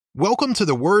Welcome to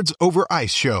the Words Over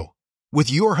Ice show with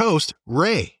your host,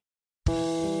 Ray.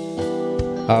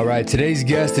 All right, today's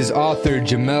guest is author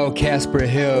Jemell Casper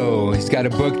Hill. He's got a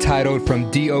book titled From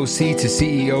D.O.C to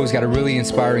C.E.O. He's got a really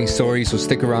inspiring story, so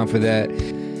stick around for that.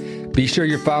 Be sure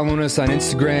you're following us on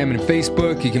Instagram and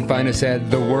Facebook. You can find us at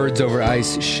The Words Over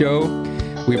Ice Show.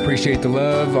 We appreciate the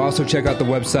love. Also, check out the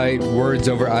website,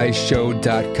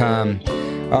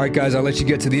 wordsovericeshow.com. All right, guys, I'll let you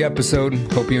get to the episode.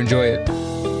 Hope you enjoy it.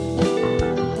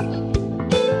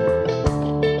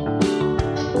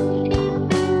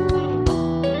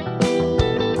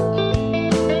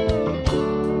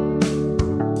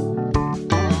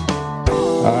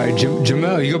 All right,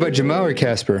 Jemell, you go by Jemell or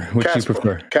Casper? Which do you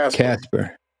prefer?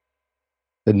 Casper.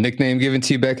 The nickname given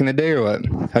to you back in the day, or what?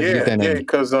 How'd you get that name? Yeah,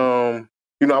 because I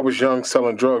was young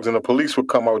selling drugs, and the police would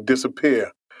come, I would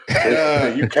disappear.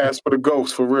 You Casper the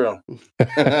ghost for real.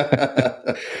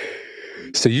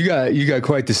 So you got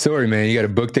quite the story, man. You got a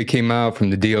book that came out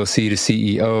From the D.O.C to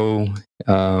C.E.O.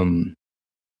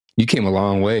 You came a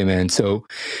long way, man. So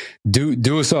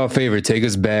do us all a favor, take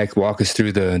us back, walk us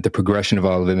through the progression of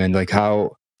all of it, man. Like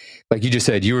how, like you just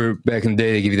said, you were back in the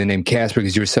day, they gave you the name Casper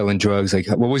because you were selling drugs. Like,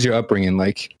 what was your upbringing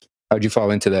like? How'd you fall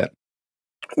into that?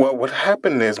 Well, what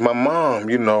happened is my mom,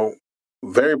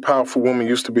 very powerful woman,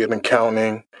 used to be in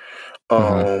accounting.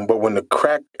 But when the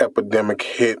crack epidemic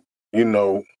hit, in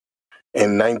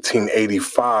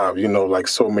 1985, like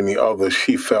so many others,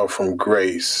 she fell from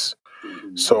grace.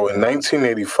 So in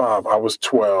 1985, I was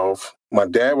 12. My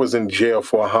dad was in jail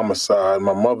for a homicide.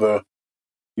 My mother,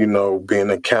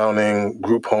 being accounting,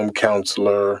 group home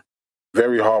counselor,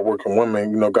 very hardworking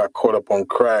woman, got caught up on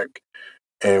crack,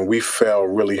 and we fell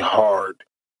really hard.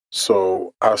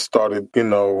 So I started,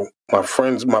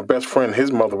 my best friend,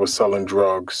 his mother was selling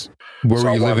drugs. Where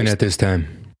were you living at this time?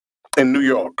 In New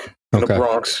York, in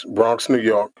the Bronx, New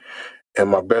York. And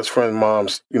my best friend's mom,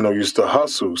 used to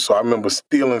hustle. So I remember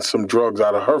stealing some drugs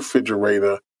out of her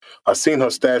refrigerator. I seen her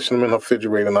stashing them in her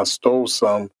refrigerator, and I stole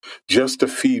some just to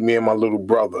feed me and my little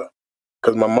brother.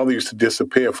 Because my mother used to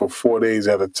disappear for 4 days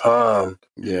at a time.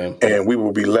 Yeah. And we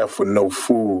would be left with no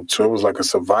food. So it was like a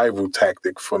survival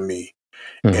tactic for me.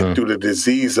 Mm-hmm. And through the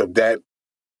disease of that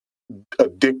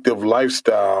addictive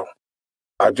lifestyle,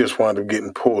 I just wound up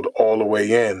getting pulled all the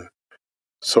way in.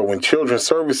 So when Children's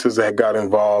Services had got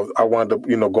involved, I wound up,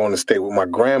 going to stay with my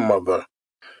grandmother,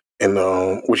 and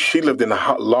which she lived in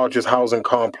the largest housing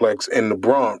complex in the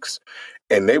Bronx,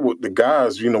 and the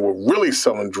guys, were really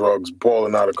selling drugs,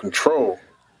 balling out of control.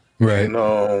 Right.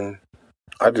 And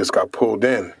I just got pulled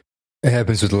in. It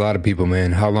happens with a lot of people,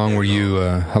 man. How long were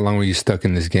you stuck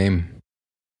in this game?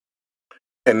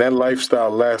 And that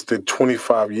lifestyle lasted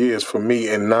 25 years for me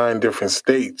in 9 different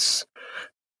states,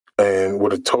 and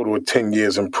with a total of 10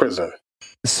 years in prison.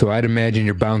 So I'd imagine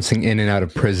you're bouncing in and out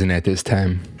of prison at this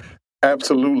time.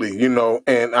 Absolutely, and I'm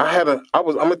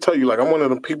gonna tell you, I'm one of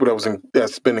the people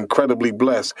that's been incredibly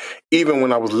blessed, even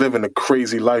when I was living the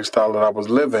crazy lifestyle that I was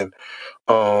living,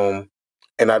 and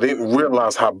I didn't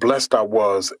realize how blessed I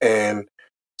was. And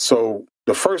so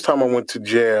the first time I went to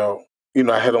jail,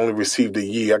 I had only received a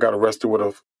year. I got arrested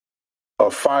with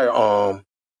a firearm,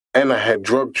 and I had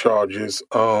drug charges.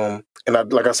 And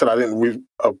like I said, I didn't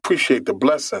appreciate the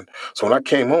blessing. So when I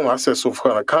came home, I said, so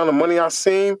for the kind of money I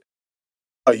seen,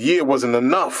 a year wasn't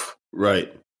enough.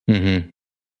 Right. Mm-hmm.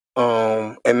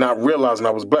 And not realizing I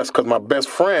was blessed because my best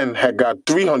friend had got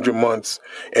 300 months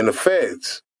in the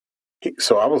feds.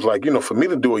 So I was like, for me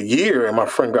to do a year and my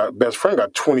best friend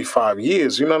got 25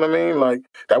 years, you know what I mean? Like,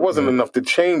 that wasn't enough to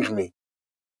change me.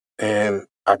 And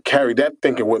I carried that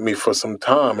thinking with me for some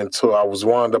time until I was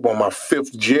wound up on my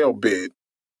 5th jail bid.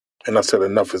 And I said,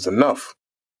 enough is enough.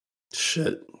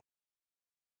 Shit.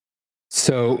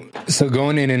 So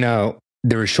going in and out,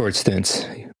 there were short stints,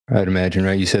 I'd imagine,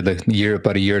 right? You said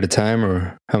about a year at a time,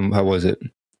 or how was it?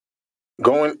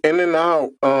 Going in and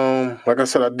out, like I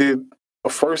said, I did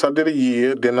a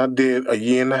year, then I did a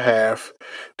year and a half.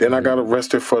 Then I got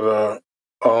arrested for the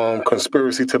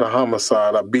conspiracy to the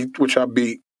homicide. I beat.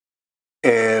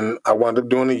 And I wound up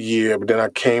doing a year, but then I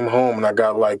came home and I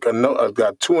got I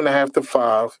got 2.5 to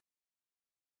 5,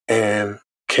 and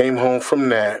came home from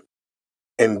that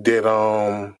and did,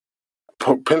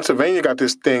 Pennsylvania got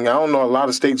this thing. I don't know, a lot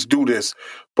of states do this,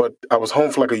 but I was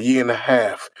home for like a year and a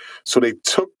half. So they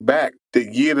took back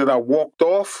the year that I walked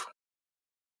off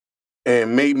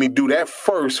and made me do that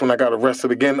first when I got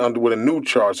arrested again with a new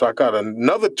charge. So I got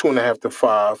another 2.5 to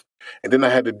 5, and then I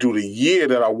had to do the year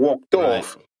that I walked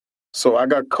off. So I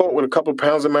got caught with a couple of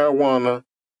pounds of marijuana,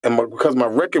 and because my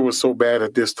record was so bad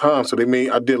at this time, so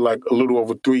I did like a little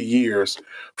over 3 years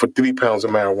for 3 pounds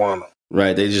of marijuana.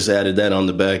 Right, they just added that on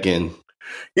the back end.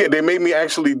 Yeah, they made me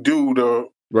actually do the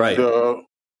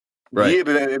year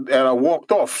that I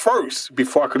walked off first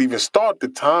before I could even start the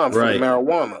time for the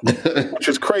marijuana, which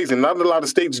is crazy. Not a lot of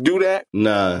states do that.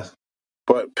 Nah.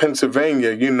 But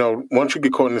Pennsylvania, once you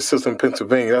get caught in the system in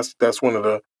Pennsylvania, that's one of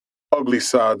the ugly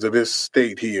sides of this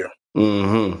state here.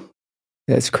 Mm-hmm.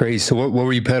 That's crazy. So what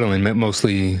were you peddling?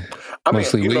 Mostly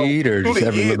weed or just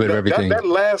every little bit of everything? That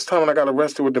last time when I got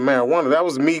arrested with the marijuana, that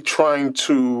was me trying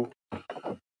to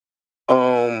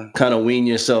kind of wean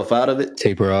yourself out of it?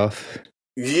 Taper off?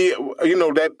 Yeah,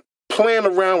 that playing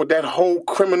around with that whole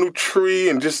criminal tree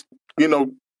and just,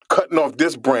 cutting off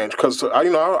this branch. Because,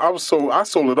 I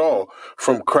sold it all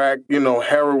from crack,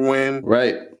 heroin,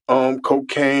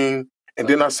 cocaine. And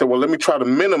then I said, well, let me try to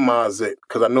minimize it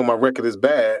because I know my record is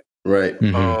bad. Right.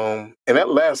 Mm-hmm. And that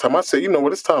last time I said,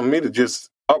 it's time for me to just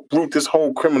uproot this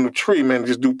whole criminal tree, man, and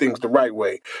just do things the right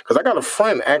way. Because I got a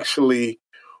friend actually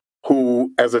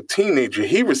who, as a teenager,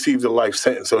 he received a life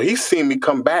sentence. So he's seen me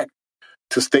come back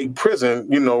to state prison,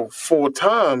 4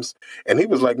 times. And he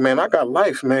was like, man, I got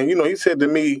life, man. He said to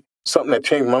me something that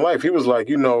changed my life. He was like,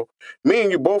 me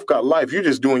and you both got life. You're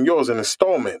just doing yours in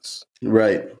installments.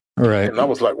 Right. Right. And I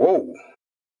was like, whoa.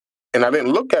 And I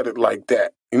didn't look at it like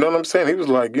that. You know what I'm saying? He was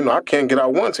like, I can't get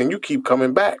out once and you keep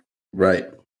coming back. Right.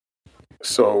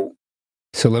 So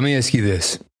let me ask you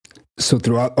this. So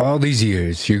throughout all these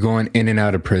years, you're going in and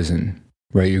out of prison,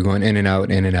 right? You're going in and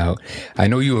out, in and out. I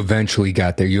know you eventually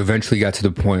got there. You eventually got to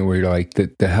the point where you're like,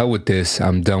 the hell with this.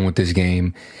 I'm done with this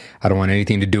game. I don't want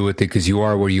anything to do with it because you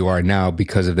are where you are now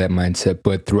because of that mindset.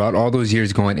 But throughout all those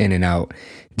years going in and out,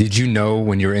 did you know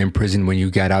when you were in prison, when you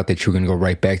got out, that you were going to go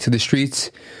right back to the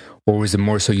streets? Or was it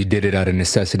more so you did it out of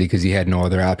necessity because you had no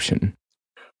other option?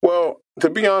 Well, to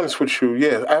be honest with you,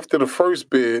 yeah, after the first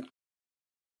bid,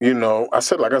 I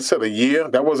said a year,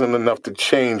 that wasn't enough to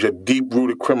change a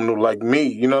deep-rooted criminal like me.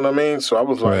 You know what I mean? So I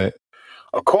was like,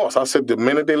 Of course. I said, the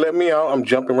minute they let me out, I'm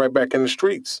jumping right back in the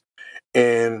streets.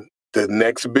 And the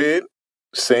next bid,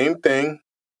 same thing.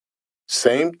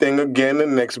 Same thing again, the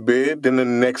next bid. Then the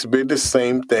next bid, the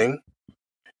same thing.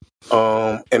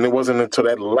 And it wasn't until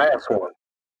that last one.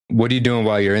 What are you doing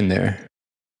while you're in there?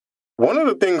 One of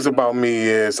the things about me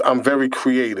is I'm very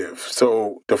creative.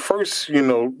 So the first,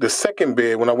 the second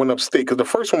bid when I went upstate, because the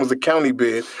first one was the county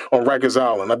bid on Rikers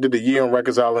Island. I did a year on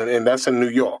Rikers Island, and that's in New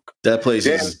York. That place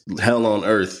is hell on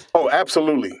earth. Oh,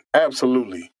 absolutely.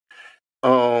 Absolutely.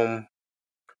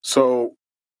 So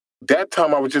that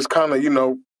time I was just kind of,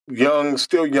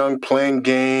 still young, playing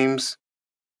games.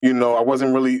 I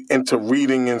wasn't really into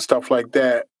reading and stuff like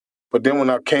that. But then when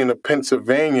I came to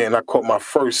Pennsylvania and I caught my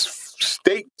first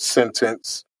state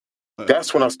sentence,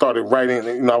 that's when I started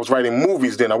writing. I was writing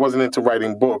movies then. I wasn't into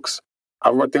writing books.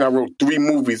 I think I wrote 3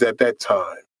 movies at that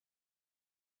time.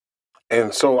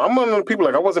 And so I'm one of the people,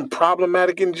 I wasn't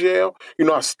problematic in jail.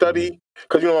 I studied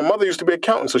because, my mother used to be an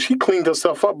accountant. So she cleaned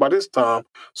herself up by this time.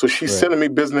 So she's sending me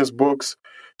business books.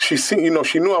 She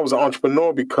knew I was an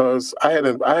entrepreneur because I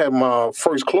had my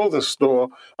first clothing store.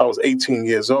 I was 18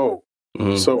 years old.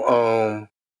 Mm-hmm.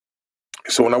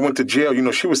 So when I went to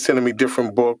jail, she was sending me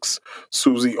different books.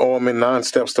 Susie Orman, 9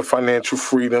 Steps to Financial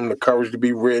Freedom, The Courage to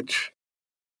Be Rich.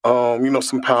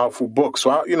 Some powerful books. So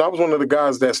I was one of the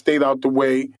guys that stayed out the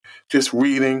way, just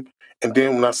reading. And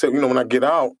then when I said, when I get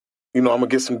out, I'm gonna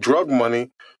get some drug money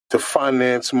to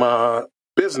finance my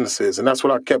businesses, and that's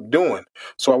what I kept doing.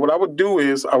 So what I would do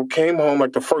is I came home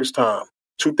like the first time,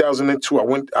 2002.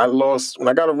 When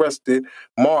I got arrested,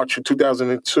 March of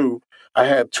 2002. I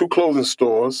had 2 clothing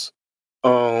stores.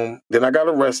 Then I got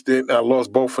arrested and I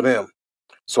lost both of them.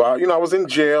 So I was in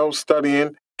jail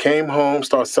studying, came home,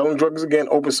 started selling drugs again,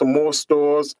 opened some more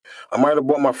stores. I might have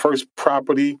bought my first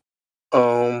property,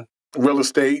 real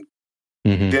estate.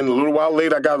 Mm-hmm. Then a little while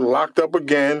later, I got locked up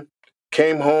again,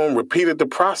 came home, repeated the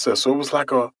process. So it was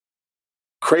like a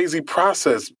crazy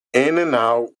process, in and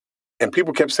out. And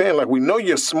people kept saying, we know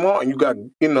you're smart and you got,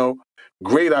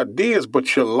 great ideas,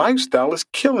 but your lifestyle is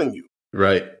killing you.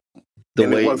 Right.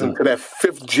 It wasn't to that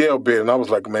 5th jail bid, and I was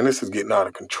like, man, this is getting out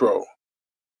of control.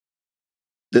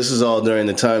 This is all during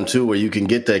the time, too, where you can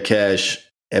get that cash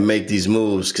and make these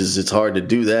moves, because it's hard to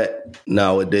do that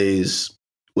nowadays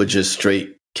with just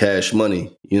straight cash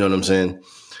money. You know what I'm saying?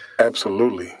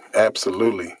 Absolutely.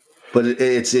 Absolutely. But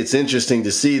it's interesting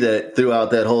to see that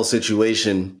throughout that whole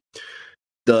situation,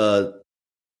 the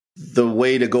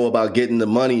way to go about getting the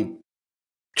money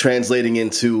translating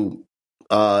into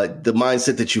the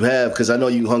mindset that you have, because I know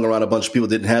you hung around a bunch of people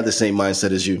that didn't have the same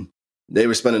mindset as you. They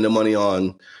were spending their money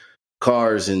on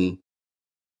cars and,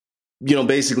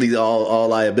 basically all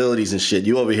liabilities and shit.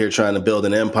 You over here trying to build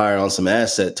an empire on some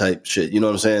asset type shit. You know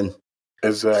what I'm saying?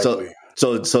 Exactly.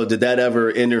 So did that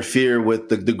ever interfere with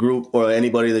the group or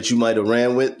anybody that you might have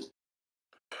ran with?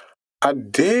 I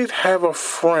did have a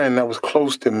friend that was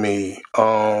close to me,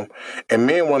 and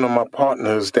me and one of my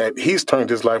partners that he's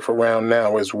turned his life around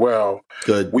now as well.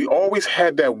 Good. We always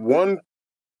had that one,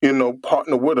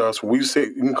 partner with us. We say,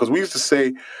 because we used to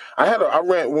say, I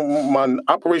ran my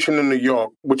operation in New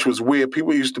York, which was weird.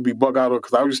 People used to be bug out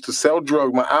because I used to sell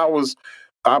drugs. My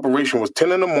operation was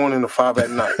 10 in the morning to 5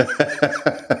 at night,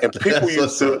 and people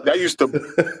used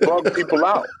to bug people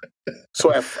out.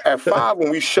 So at 5,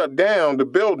 when we shut down the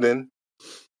building,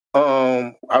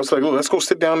 I was like, look, let's go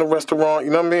sit down in the restaurant.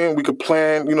 You know what I mean? We could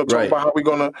plan, talk about how we're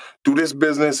going to do this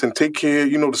business and take care,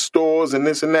 the stores and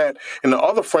this and that. And the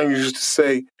other friend used to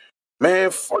say, man,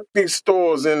 fuck these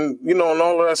stores and, and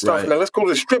all of that stuff. Right. Now let's go to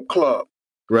the strip club.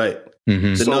 Right.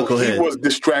 Mm-hmm. So he was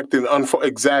distracted.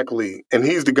 Exactly. And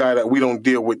he's the guy that we don't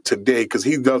deal with today because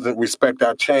he doesn't respect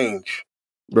our change.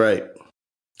 Right.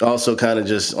 Also kind of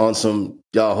just on some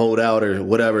y'all hold out or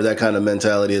whatever, that kind of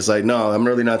mentality. It's like, no, I'm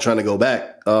really not trying to go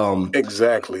back.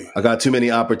 Exactly. I got too many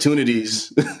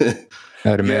opportunities.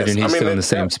 I'd imagine he's still in the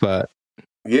same spot.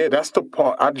 Yeah, that's the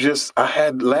part. I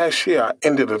had last year, I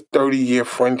ended a 30-year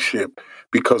friendship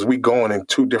because we going in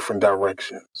 2 different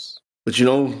directions. But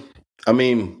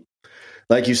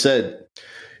like you said,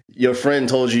 your friend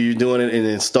told you you're doing it in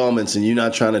installments and you're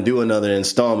not trying to do another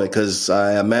installment because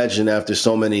I imagine after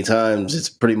so many times, it's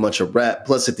pretty much a wrap.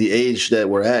 Plus, at the age that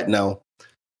we're at now,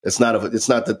 it's not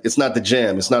the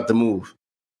jam. It's not the move.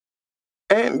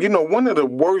 And, one of the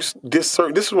worst this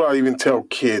is what I even tell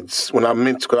kids when I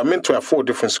mentor, because I mentor at 4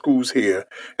 different schools here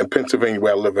in Pennsylvania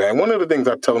where I live at. And one of the things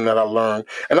I tell them that I learned,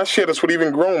 and I share this with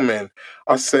even grown men,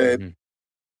 I said,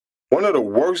 one of the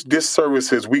worst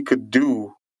disservices we could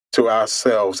do to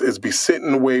ourselves is be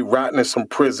sitting away, rotting in some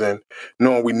prison,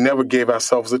 knowing we never gave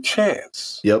ourselves a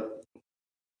chance. Yep.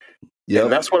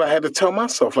 And that's what I had to tell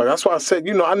myself. Like, that's why I said,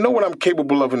 I know what I'm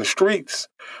capable of in the streets,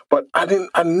 but I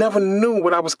never knew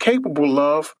what I was capable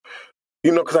of,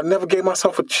 because I never gave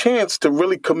myself a chance to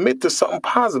really commit to something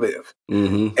positive.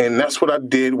 Mm-hmm. And that's what I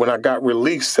did when I got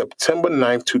released September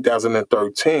 9th,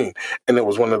 2013. And it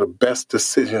was one of the best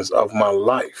decisions of my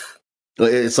life.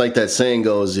 It's like that saying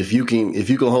goes, if you can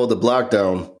hold the block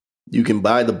down, you can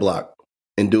buy the block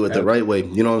and do it the right way.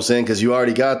 You know what I'm saying? Because you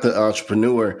already got the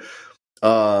entrepreneur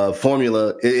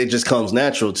formula. It just comes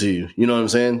natural to you. You know what I'm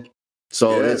saying?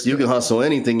 So you can hustle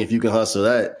anything if you can hustle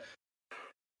that.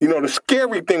 The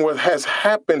scary thing what has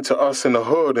happened to us in the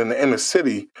hood and in the inner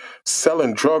city,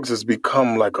 selling drugs has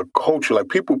become like a culture. Like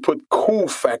people put cool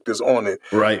factors on it.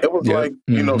 Right. It was like,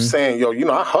 saying, yo,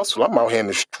 I hustle. I'm out here in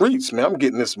the streets, man. I'm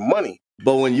getting this money.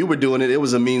 But when you were doing it, it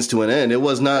was a means to an end. It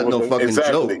was not no fucking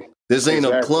joke. This ain't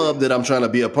a club that I'm trying to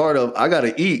be a part of. I got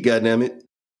to eat, goddammit.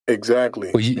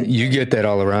 Exactly. Well, you get that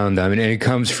all around. I mean, and it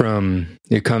comes from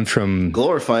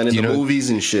glorifying in the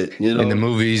movies and shit. In the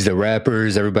movies, the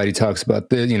rappers, everybody talks about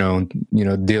this.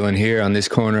 Dealing here on this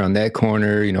corner, on that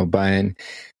corner.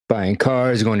 Buying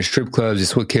cars, going to strip clubs.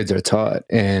 It's what kids are taught,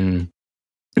 and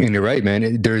you're right,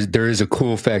 man. There is a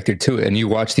cool factor to it. And you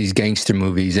watch these gangster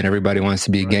movies, and everybody wants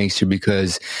to be a gangster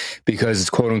because it's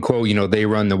quote unquote, they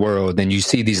run the world, and you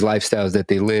see these lifestyles that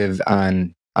they live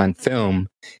on film,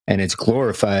 and it's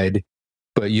glorified,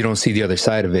 but you don't see the other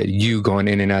side of it. You going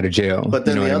in and out of jail. But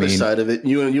then the other side of it,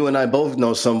 you and I both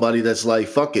know somebody that's like,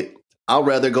 fuck it, I'll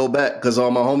rather go back because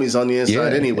all my homies on the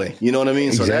inside anyway. You know what I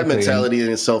mean? So that mentality in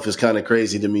itself is kind of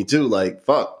crazy to me too. Like,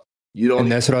 fuck.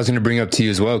 And that's what I was going to bring up to you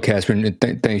as well, Casper.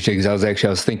 Thanks, Jay, because I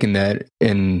was thinking that,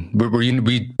 and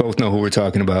we both know who we're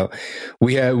talking about.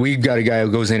 We got a guy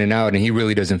who goes in and out, and he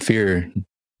really doesn't fear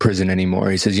prison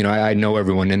anymore. He says, I know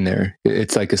everyone in there.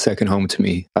 It's like a second home to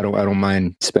me. I don't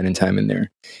mind spending time in there.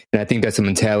 And I think that's a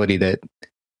mentality that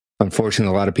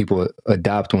unfortunately a lot of people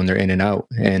adopt when they're in and out.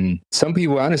 And some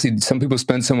people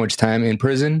spend so much time in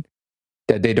prison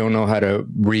that they don't know how to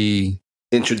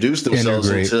introduce themselves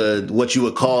into what you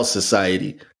would call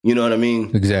society. You know what I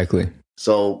mean? Exactly.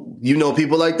 So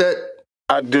people like that?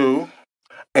 I do.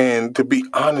 And to be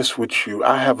honest with you,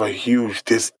 I have a huge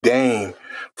disdain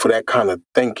for that kind of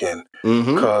thinking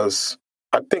because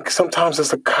I think sometimes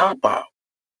it's a cop-out.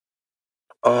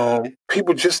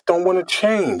 People just don't want to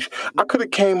change. I could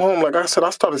have came home, like I said, I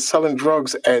started selling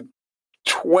drugs at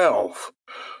 12.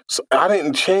 So I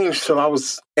didn't change till I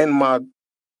was in my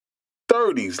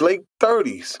 30s, late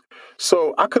 30s.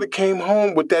 So I could have came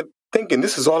home with that thinking,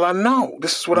 this is all I know.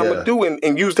 This is what I'm going to do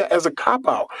and use that as a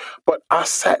cop-out. But I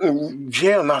sat in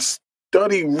jail and I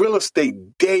studied real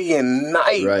estate day and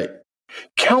night. Right.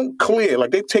 Count clear.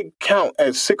 Like they take count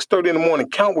at 6:30 in the morning.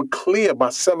 Count would clear by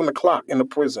 7 o'clock in the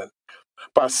prison.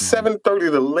 By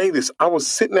 7:30, the latest, I was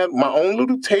sitting at my own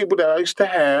little table that I used to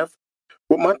have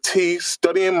with my tea,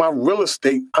 studying my real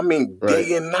estate. I mean,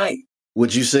 day and night.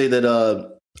 Would you say that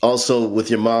also with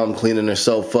your mom cleaning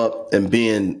herself up and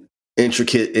being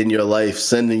intricate in your life,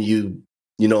 sending you,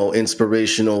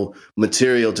 inspirational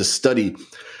material to study,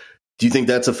 do you think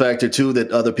that's a factor too, that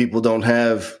other people don't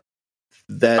have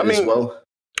that as well?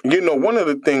 One of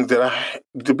the things that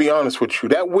to be honest with you,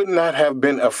 that would not have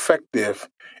been effective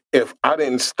if I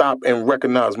didn't stop and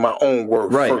recognize my own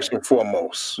worth first and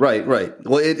foremost. Right.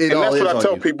 Well, and that's what I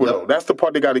tell people, though. That's the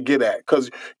part they got to get at. Because,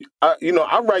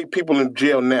 I write people in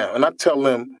jail now, and I tell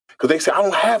them, because they say, I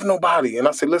don't have nobody. And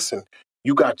I say, listen,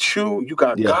 you got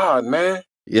God, man.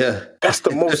 Yeah. That's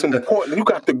the most important. You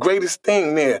got the greatest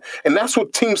thing there. And that's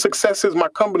what TeamSuccess is, my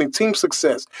company,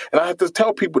 TeamSuccess. And I have to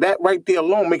tell people that right there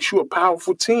alone makes you a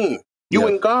powerful team. You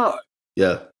and God.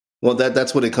 Yeah. Well,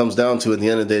 that's what it comes down to at the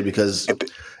end of the day, because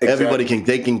everybody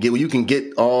you can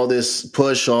get all this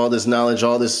push, all this knowledge,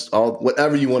 all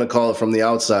whatever you want to call it from the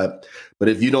outside. But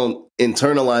if you don't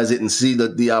internalize it and see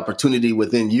the opportunity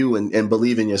within you and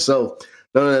believe in yourself,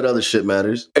 none of that other shit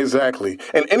matters. Exactly.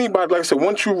 And anybody, like I said,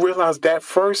 once you realize that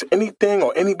first, anything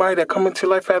or anybody that come into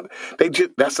your life,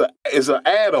 is an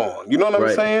add-on. You know what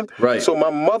I'm saying? Right. So my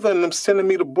mother and them sending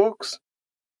me the books,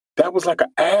 that was like an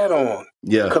add-on.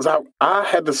 Yeah. Because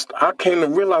I came to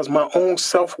realize my own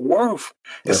self-worth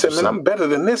and said, man, I'm better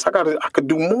than this. I could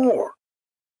do more.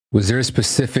 Was there a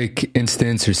specific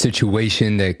instance or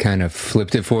situation that kind of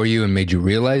flipped it for you and made you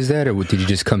realize that, or did you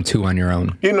just come to on your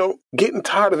own? Getting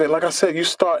tired of it. Like I said,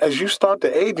 as you start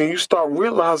to age and you start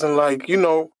realizing, like, I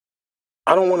don't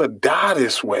want to die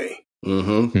this way.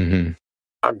 Mm-hmm. Mm-hmm.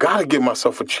 I got to give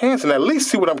myself a chance and at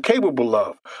least see what I'm capable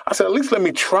of. I said, at least let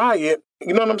me try it.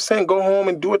 You know what I'm saying? Go home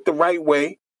and do it the right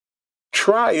way.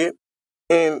 Try it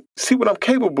and see what I'm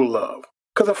capable of.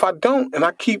 Because if I don't and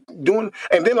I keep doing,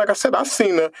 and then like I said, I've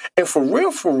seen and for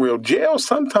real, jail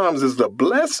sometimes is a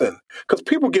blessing because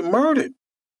people get murdered.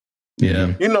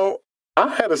 Yeah. I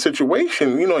had a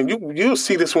situation, and you'll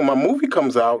see this when my movie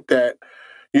comes out that,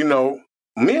 me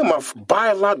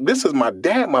and this is my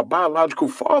dad, my biological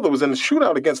father was in a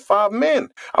shootout against 5 men.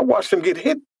 I watched him get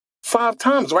hit 5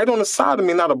 times right on the side of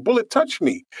me, not a bullet touched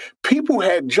me. People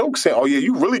had jokes saying, oh yeah,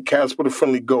 you really Casper the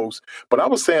Friendly Ghost. But I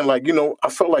was saying, like, I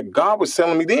felt like God was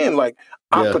telling me then, like,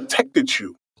 I protected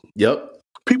you. Yep.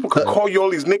 People could call you all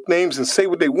these nicknames and say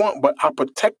what they want, but I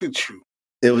protected you.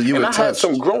 It was you. And I had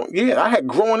some I had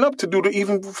growing up to do that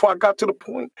even before I got to the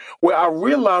point where I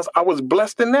realized I was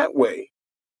blessed in that way.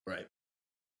 Right.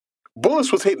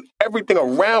 Bullets was hitting everything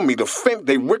around me. The fence,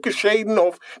 they ricocheting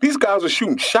off. These guys were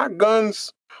shooting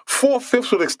shotguns,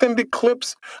 4/5 with extended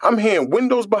clips. I'm hearing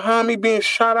windows behind me being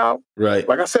shot out. Right.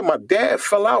 Like I said, my dad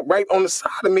fell out right on the side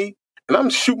of me, and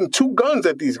I'm shooting 2 guns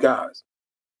at these guys.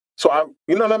 So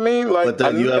you know what I mean? Like, but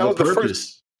then you have a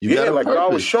purpose.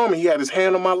 God was showing me He had His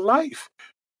hand on my life.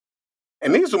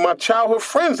 And these were my childhood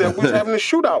friends that we was having a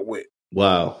shootout with.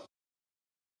 Wow.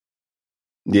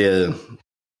 Yeah.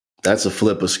 That's a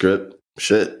flip of script.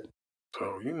 Shit.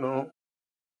 So,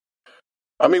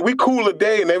 I mean, we cool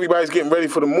today and everybody's getting ready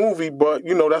for the movie, but,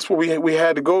 that's what we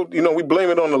had to go. We blame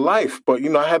it on the life, but,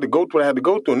 I had to go through what I had to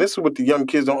go through. And this is what the young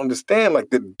kids don't understand, like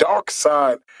the dark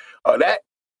side of that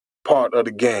part of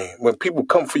the game, when people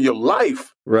come for your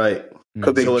life. Right.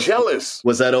 Because they're jealous.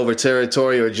 Was that over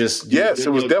territory or just... Yes, it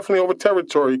was definitely over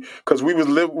territory because we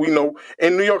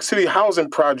in New York City housing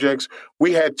projects,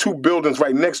 we had 2 buildings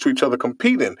right next to each other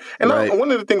competing. And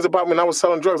one of the things about when I was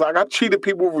selling drugs, I treated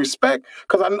people with respect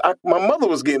because my mother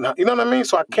was getting, you know what I mean?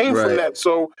 So I came from that.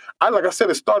 So like I said,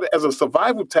 it started as a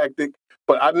survival tactic,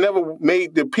 but I never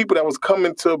made the people that was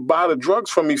coming to buy the drugs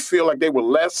from me feel like they were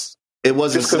less. It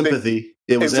wasn't sympathy.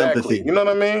 It was empathy. You know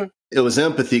what I mean? It was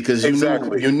empathy because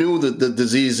you knew the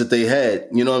disease that they had.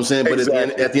 You know what I'm saying? But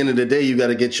at the end of the day, you got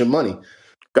to get your money.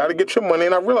 Got to get your money,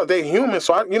 and I realized they're human.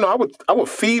 So I would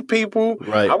feed people.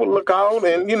 Right. I would look out,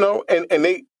 and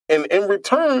and in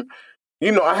return,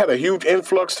 I had a huge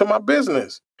influx to my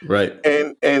business. Right.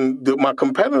 And my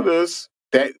competitors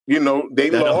that they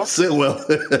lost. Don't sit well.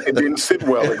 It didn't sit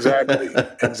well.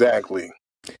 Exactly.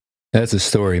 That's a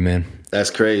story, man. That's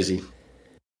crazy.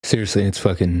 Seriously,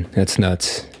 that's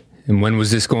nuts. And when was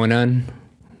this going on?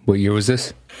 What year was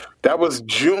this? That was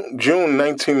June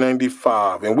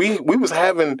 1995. And we was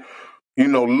having,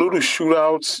 little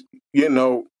shootouts,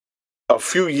 a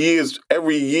few years,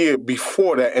 every year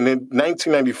before that. And then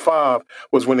 1995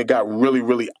 was when it got really,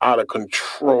 really out of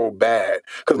control bad.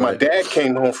 Because my dad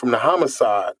came home from the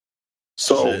homicide.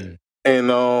 So, shit.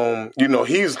 And,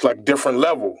 he's like different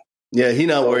level. Yeah, he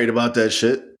not worried about that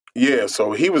shit. Yeah,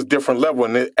 so he was different level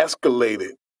and it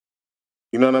escalated.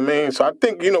 You know what I mean? So I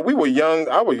think, we were young.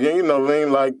 I was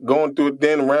young, like going through it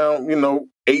then around,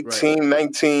 18,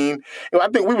 19. I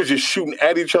think we was just shooting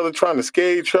at each other, trying to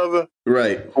scare each other.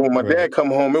 Right. But when my dad come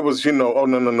home, it was, oh,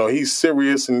 no, he's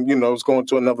serious and, it's going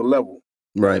to another level.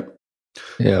 Right.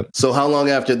 Yeah. So how long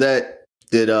after that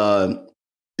did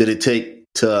it take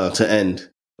to end?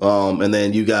 And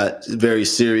then you got very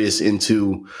serious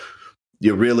into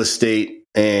your real estate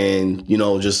and,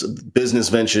 just business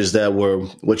ventures that were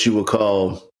what you would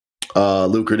call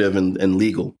lucrative and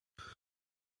legal.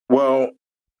 Well,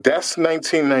 that's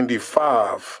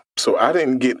 1995. So I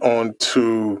didn't get on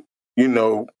to,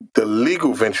 the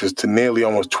legal ventures to nearly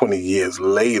almost 20 years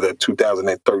later,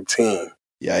 2013.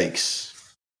 Yikes.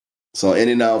 So in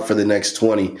and out for the next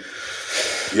 20.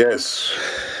 Yes.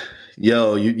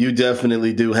 Yo, you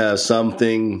definitely do have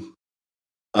something.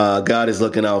 God is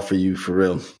looking out for you, for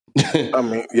real. I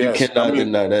mean, yes. You cannot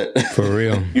deny that. For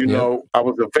real. I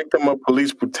was a victim of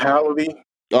police brutality.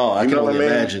 Oh, I can only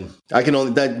imagine. I can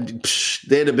only,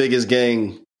 they're the biggest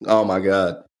gang. Oh my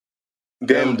God.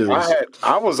 Then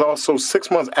I was also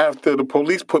 6 months after the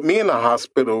police put me in the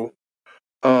hospital,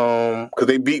 because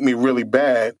they beat me really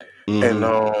bad. Mm-hmm.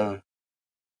 And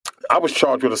I was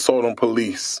charged with assault on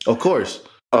police. Of course.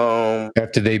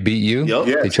 After they beat you? Yep.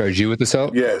 Yes. They charged you with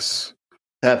assault? Yes.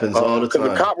 Happens all the time.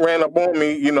 Because the cop ran up on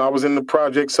me. I was in the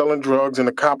project selling drugs, and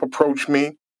the cop approached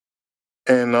me.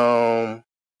 And I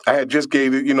had just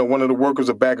gave one of the workers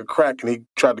a bag of crack, and he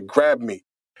tried to grab me.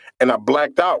 And I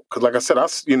blacked out because, like I said,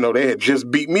 they had just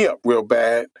beat me up real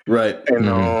bad. Right.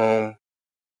 And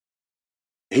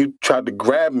he tried to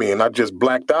grab me, and I just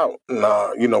blacked out.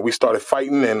 And we started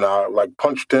fighting, and I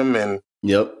punched him, and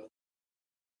yep.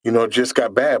 It just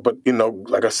got bad. But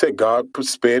like I said, God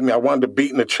spared me. I wanted to beat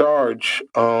in the charge,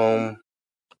 and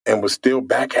was still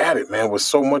back at it. Man, with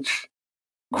so much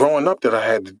growing up that I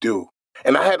had to do.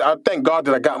 And I thank God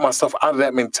that I got myself out of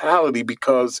that mentality,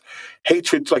 because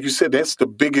hatred, like you said, that's the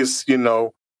biggest,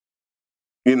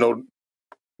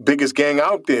 biggest gang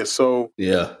out there. So,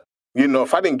 yeah,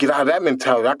 if I didn't get out of that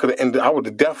mentality, I would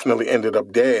have definitely ended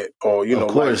up dead or,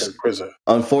 life in prison.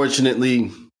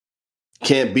 Unfortunately,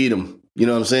 can't beat them. You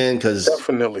know what I'm saying?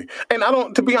 Definitely. And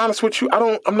to be honest with you,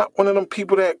 I'm not one of them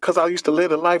people that, because I used to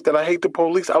live a life that I hate the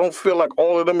police. I don't feel like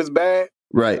all of them is bad.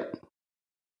 Right.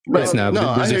 That's not.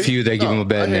 There's a few that give them a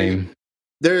bad name.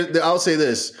 I'll say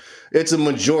this: it's a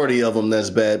majority of them that's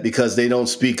bad because they don't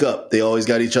speak up. They always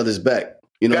got each other's back.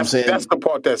 You know what I'm saying? That's the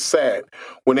part that's sad,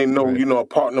 when they know a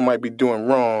partner might be doing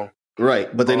wrong. Right,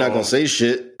 but they're not gonna say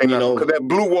shit. Because that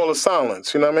blue wall of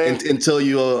silence. You know what I mean? Until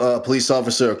you're a police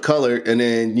officer of color, and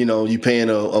then you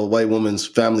paying a white woman's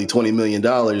family $20 million,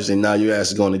 and now your ass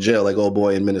is going to jail, like old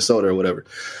boy in Minnesota or whatever.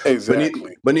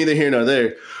 Exactly. But neither here nor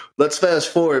there. Let's fast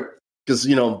forward. Because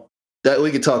that we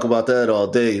could talk about that all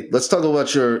day. Let's talk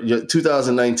about your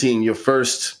 2019, your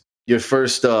first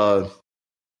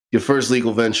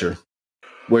legal venture.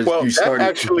 Where you started. That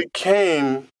actually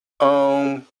came.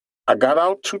 I got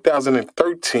out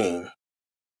 2013.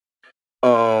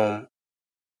 No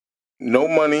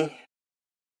money,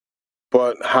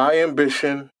 but high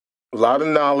ambition, a lot of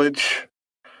knowledge.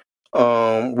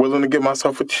 Willing to give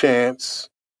myself a chance.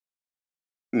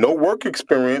 No work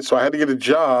experience, so I had to get a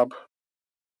job.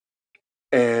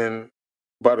 And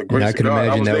by the grace I of can God,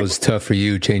 imagine that was tough for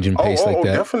you, changing pace like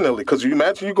that. Definitely. Because you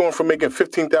imagine you going from making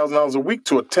 $15,000 a week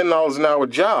to a $10 an hour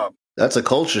job. That's a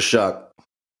culture shock.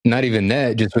 Not even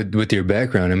that, just with your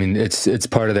background. I mean, it's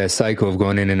part of that cycle of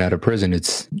going in and out of prison.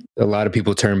 It's a lot of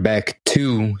people turn back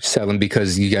to selling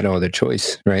because you got no other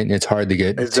choice, right? And it's hard to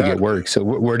get work. So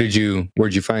where'd you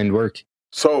find work?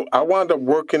 So I wound up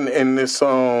working in this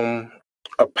a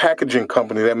packaging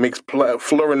company that makes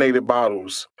fluorinated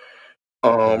bottles.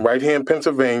 Right here in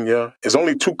Pennsylvania, there's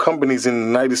only 2 companies in the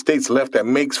United States left that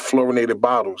makes fluorinated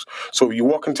bottles. So you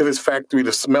walk into this factory,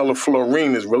 the smell of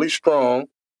fluorine is really strong.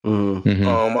 Mm-hmm.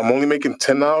 I'm only making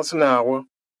 $10 an hour,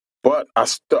 but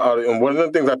and one of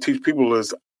the things I teach people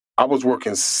is I was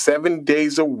working 7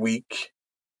 days a week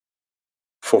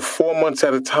for 4 months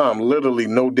at a time, literally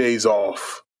no days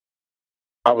off.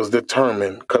 I was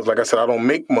determined because, like I said, I don't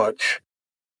make much.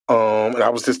 And I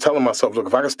was just telling myself, look,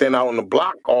 if I can stand out on the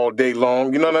block all day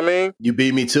long, you know what I mean? You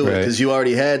beat me to it because you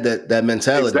already had that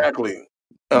mentality. Exactly.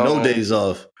 No days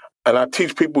off. And I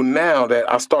teach people now that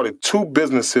I started 2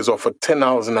 businesses off a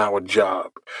 $10 an hour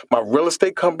job. My real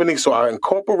estate company, so I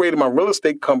incorporated my real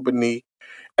estate company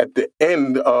at the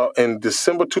end, in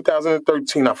December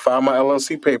 2013, I filed my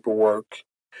LLC paperwork.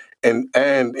 And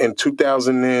in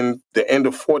the end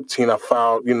of 14, I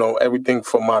filed, everything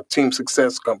for my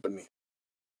TeamSuccess company.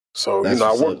 So,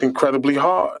 I worked incredibly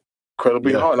hard. And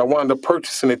I wound up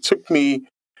purchasing. It took me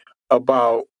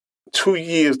about 2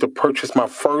 years to purchase my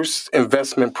first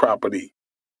investment property.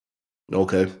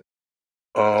 Okay.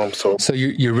 So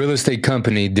your real estate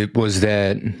company, was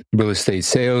that real estate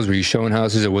sales? Were you showing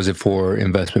houses, or was it for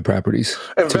investment properties?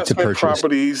 Investment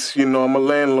properties. I'm a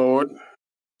landlord.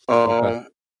 Okay.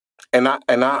 And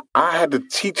I had to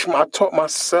I taught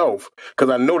myself, because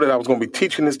I know that I was going to be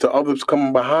teaching this to others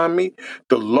coming behind me,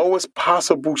 the lowest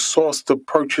possible source to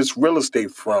purchase real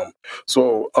estate from.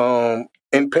 So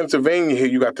in Pennsylvania here,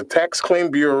 you got the Tax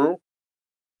Claim Bureau,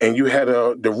 and you had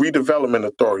the Redevelopment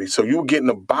Authority. So you were getting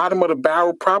the bottom of the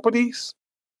barrel properties,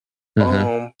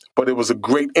 but it was a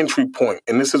great entry point.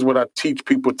 And this is what I teach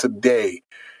people today.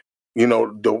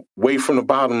 The way from the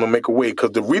bottom to make a way,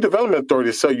 because the Redevelopment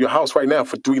Authority sell your house right now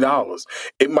for $3.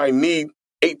 It might need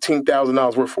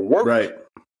 $18,000 worth of work. Right.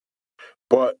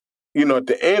 But, at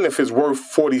the end, if it's worth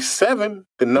 $47,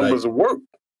 the numbers will work.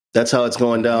 That's how it's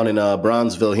going down in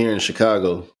Bronzeville here in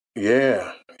Chicago.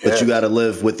 Yeah. But you got to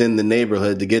live within the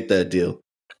neighborhood to get that deal.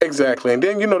 Exactly. And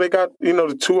then, they got, the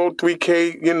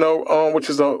 203K, which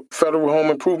is a federal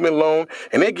home improvement loan.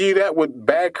 And they give you that with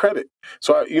bad credit.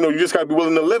 So, you just got to be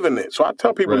willing to live in it. So I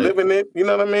tell people, live in it, you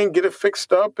know what I mean? Get it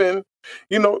fixed up and,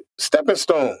 stepping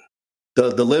stone.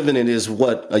 The living in it is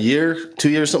what, a year, 2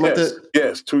 years, something like that?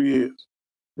 Yes, 2 years.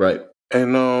 Right.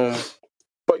 And,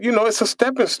 but, it's a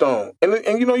stepping stone.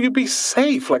 And you be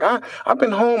safe. Like, I've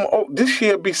been home, this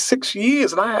year be 6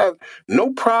 years, and I have no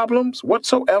problems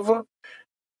whatsoever.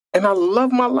 And I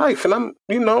love my life. And I'm,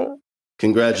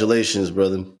 Congratulations,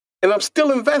 brother. And I'm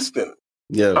still investing.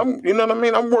 Yeah. You know what I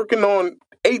mean? I'm working on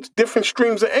 8 different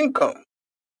streams of income.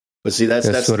 But see, that's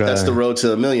the road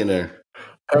to a millionaire.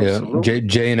 Absolutely. Yeah.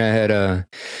 Jay and I had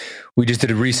we just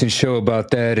did a recent show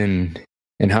about that and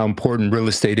how important real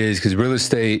estate is, because real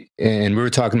estate, and we were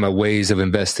talking about ways of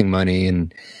investing money,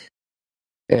 and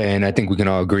I think we can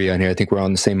all agree on here. I think we're all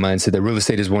in the same mindset that real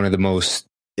estate is one of the most,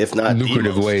 if not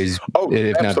lucrative ways,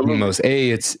 if absolutely. Not the most.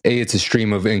 It's a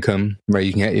stream of income, right?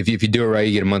 You can if you do it right,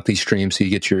 you get a monthly stream, so you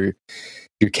get your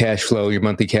cash flow, your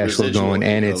monthly cash flow going,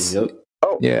 and it's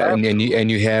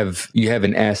and you have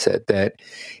an asset that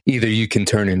either you can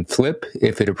turn and flip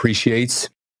if it appreciates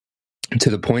to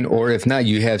the point, or if not,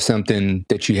 you have something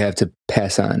that you have to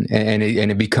pass on, and it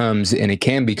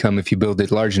can become, if you build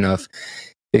it large enough,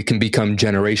 it can become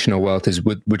generational wealth,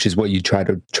 which is what you try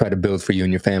to build for you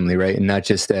and your family, right? And not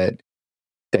just that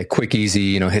quick,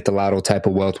 easy, hit the lotto type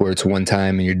of wealth where it's one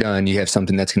time and you're done. You have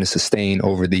something that's going to sustain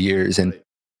over the years, and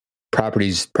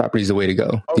property's the way to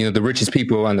go. The richest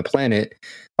people on the planet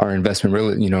are investors,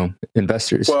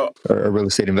 or real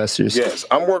estate investors. Yes,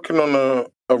 I'm working on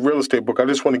a real estate book. I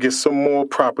just want to get some more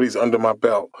properties under my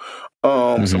belt,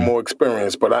 some more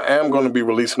experience. But I am going to be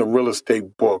releasing a real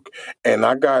estate book, and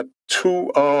I got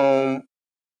two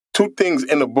things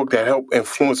in the book that help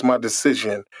influence my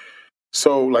decision.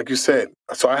 So, like you said,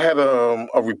 I had a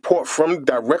report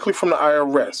directly from the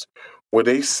IRS where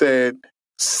they said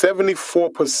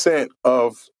 74%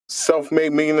 of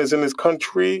self-made millionaires in this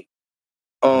country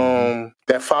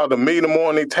that filed $1 million or more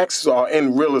on their taxes are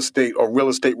in real estate or real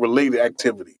estate related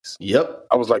activities. Yep.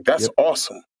 I was like, that's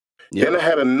awesome. Yep. Then I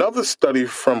had another study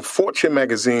from Fortune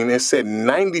magazine. It said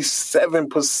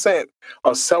 97%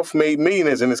 of self-made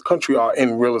millionaires in this country are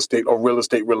in real estate or real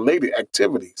estate related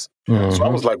activities. So I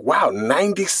was like, wow,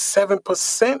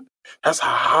 97%? That's a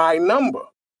high number.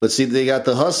 But see, they got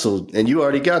the hustle, and you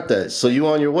already got that. So you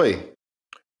on your way.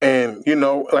 And,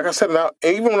 like I said,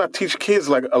 even when I teach kids,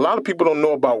 like, a lot of people don't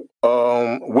know about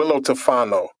Willow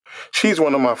Tofano. She's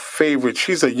one of my favorites.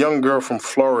 She's a young girl from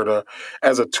Florida.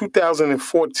 As of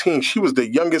 2014, she was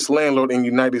the youngest landlord in the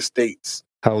United States.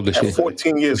 How old is she? At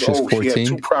 14 years old, 14? She had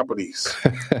 2 properties.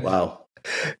 Wow.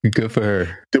 Good for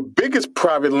her. The biggest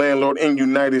private landlord in the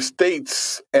United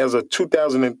States as of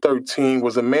 2013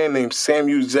 was a man named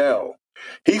Samuel Zell.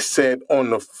 He said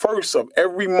on the 1st of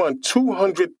every month,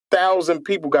 200,000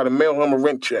 people got to mail him a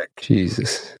rent check.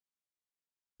 Jesus.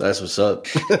 That's what's up.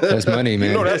 That's money,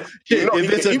 man. If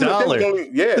it's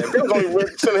 $1. If they was only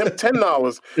sending him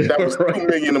 $10, that was $2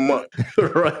 million a month.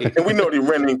 Right. And we know they're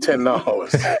renting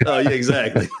 $10. Oh, yeah,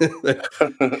 exactly.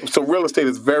 So real estate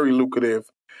is very lucrative.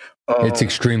 It's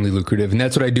extremely lucrative. And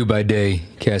that's what I do by day,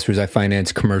 Casper, is I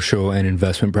finance commercial and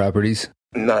investment properties.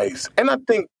 Nice. And I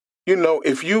think,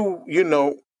 if you're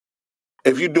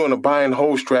doing a buy and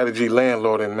hold strategy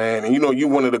landlording, man, and you're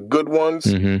one of the good ones,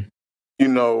 and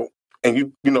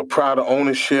proud of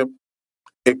ownership,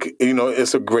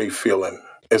 it's a great feeling.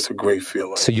 It's a great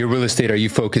feeling. So your real estate, are you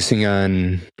focusing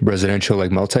on residential,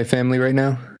 like multifamily right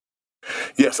now?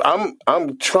 Yes, I'm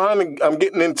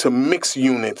getting into mixed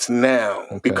units now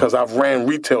because I've ran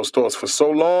retail stores for so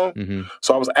long. Mm-hmm.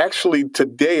 So I was actually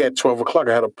today at 12 o'clock,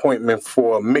 I had an appointment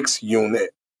for a mixed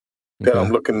unit that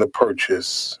I'm looking to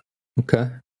purchase. Okay.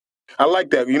 I like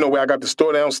that, where I got the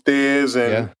store downstairs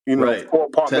and, 4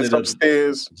 apartments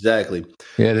upstairs. Exactly.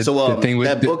 Yeah. The thing with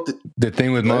that book, the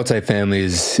thing with multifamily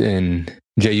is, and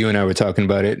Jay, you and I were talking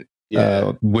about it.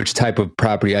 Yeah. Which type of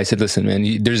property? I said, listen, man,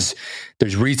 there's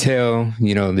retail,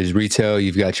 there's retail.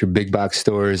 You've got your big box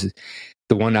stores.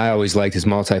 The one I always liked is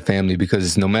multifamily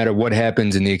because no matter what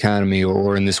happens in the economy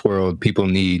or in this world, people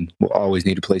will always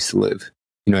need a place to live.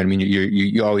 You know what I mean?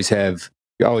 You're always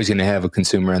going to have a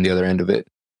consumer on the other end of it.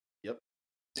 Yep.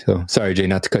 So sorry, Jay,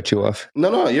 not to cut you off.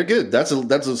 No, you're good. That's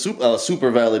a super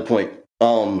valid point.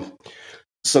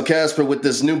 So, Casper, with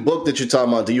this new book that you're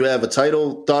talking about, do you have a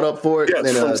title thought up for it?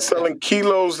 Yes, from selling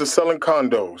kilos to selling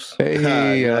condos.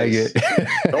 Hey, I like it.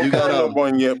 Don't got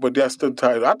one yet, but that's the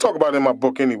title. I talk about it in my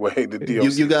book anyway, the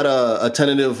D.O.C. You got a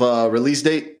tentative release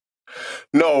date?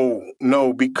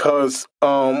 No, because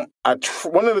one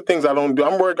of the things I don't do,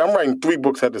 I'm writing 3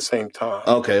 books at the same time.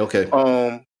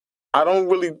 Okay. I don't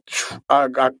really.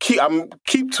 I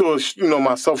keep to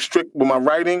myself strict with my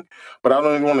writing, but I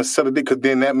don't even want to set a date because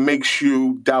then that makes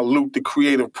you dilute the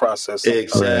creative process.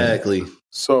 Exactly.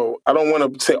 So I don't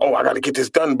want to say, I got to get this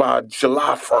done by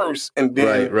July 1st, and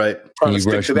then trying to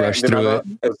stick to that. Rush through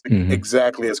it.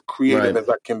 Exactly as creative as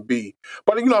I can be.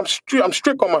 But I'm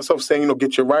strict on myself, saying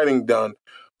get your writing done.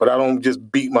 But I don't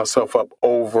just beat myself up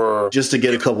over just to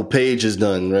get a couple pages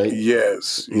done, right?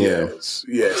 Yes.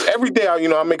 Every day,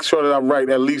 I make sure that I write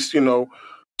at least 2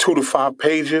 to 5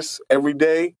 pages every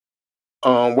day.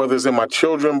 Whether it's in my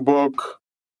children book,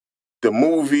 the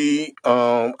movie,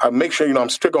 I make sure I'm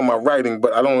strict on my writing,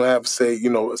 but I don't have say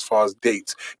as far as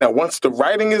dates. Now, once the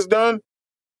writing is done,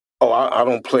 I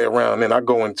don't play around, and I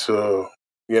go into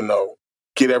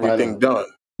get everything done.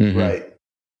 Mm-hmm. Right.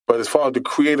 But as far as the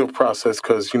creative process,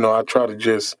 because, I try to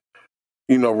just,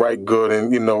 write good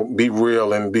and, be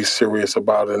real and be serious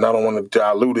about it. And I don't want to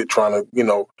dilute it trying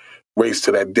to, race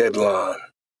to that deadline.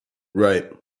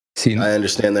 Right. See, I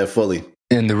understand that fully.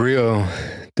 And the real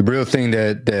thing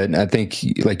that I think,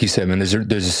 like you said, man,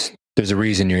 there's a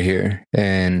reason you're here.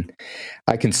 And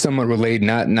I can somewhat relate,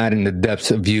 not in the depths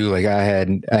of you. Like I had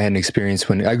an experience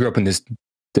when I grew up in the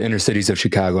inner cities of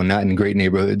Chicago, not in great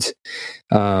neighborhoods.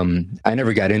 I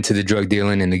never got into the drug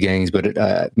dealing and the gangs, but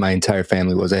my entire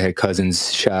family was. I had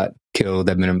cousins shot, killed.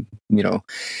 I've been,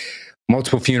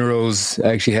 multiple funerals.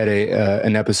 I actually had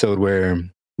an episode where me,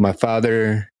 my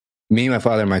father,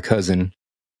 and my cousin,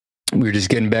 we were just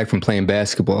getting back from playing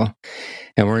basketball,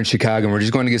 and we're in Chicago, and we're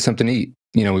just going to get something to eat.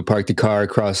 We parked the car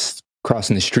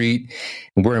crossing the street,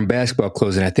 and we're in basketball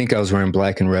clothes, and I think I was wearing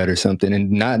black and red or something,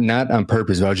 and not on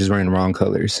purpose, but I was just wearing the wrong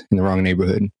colors in the wrong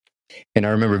neighborhood. And I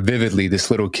remember vividly this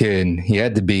little kid, he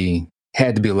had to be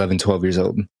 11, 12 years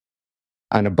old,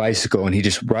 on a bicycle, and he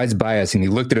just rides by us, and he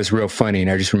looked at us real funny,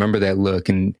 and I just remember that look,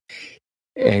 and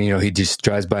he just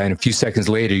drives by, and a few seconds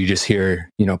later, you just hear,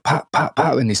 pop, pop,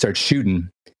 pop, and he starts shooting.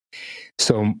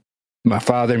 So my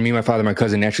father, my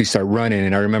cousin actually start running,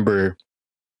 and I remember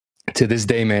to this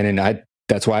day, man, and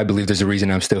that's why I believe there's a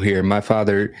reason I'm still here. My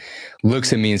father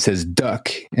looks at me and says, duck.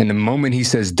 And the moment he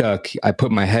says duck, I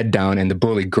put my head down and the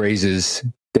bullet grazes,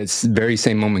 that very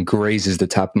same moment grazes the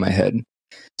top of my head.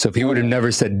 So if he would have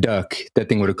never said duck, that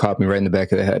thing would have caught me right in the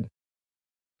back of the head.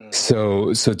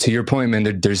 So to your point, man,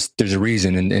 there's a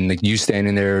reason. And like you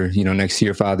standing there, next to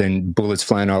your father and bullets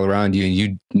flying all around you and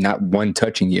you not one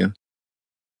touching you,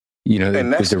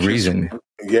 there's a reason.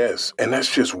 Yes, and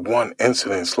that's just one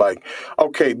incident. It's like,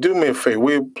 okay, do me a favor.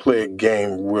 We'll play a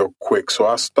game real quick. So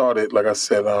I started, like I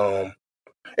said,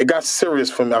 it got serious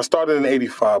for me. I started in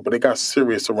 85, but it got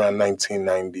serious around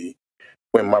 1990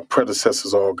 when my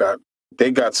predecessors got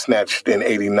snatched in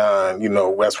 89.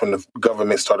 That's when the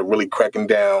government started really cracking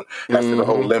down after the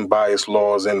whole limb bias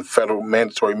laws and federal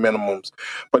mandatory minimums.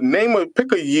 But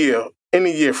pick a year,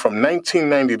 any year from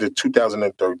 1990 to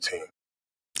 2013.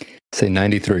 Say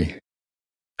 93.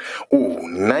 Ooh,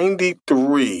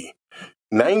 93.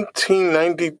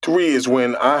 1993 is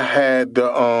when I had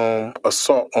the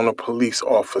assault on a police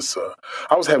officer.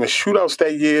 I was having shootouts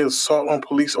that year, assault on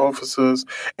police officers.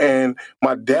 And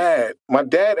my dad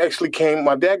actually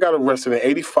my dad got arrested in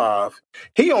 85.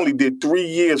 He only did 3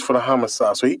 years for the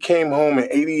homicide. So he came home in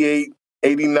 88,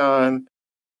 89.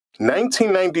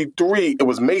 1993, it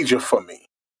was major for me.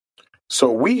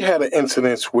 So we had an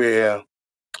incident where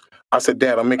I said,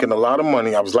 Dad, I'm making a lot of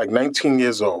money. I was like 19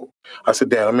 years old. I said,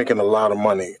 Dad, I'm making a lot of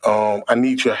money. I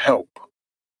need your help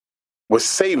with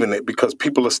saving it because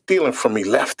people are stealing from me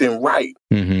left and right.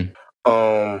 Mm-hmm.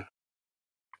 But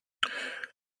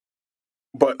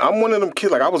I'm one of them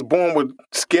kids, like I was born with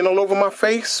skin all over my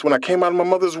face when I came out of my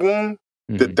mother's womb.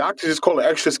 The doctor just called it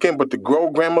extra skin, but the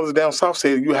grandmothers down south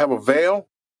said you have a veil.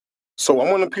 So I'm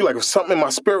one of them people, like if something in my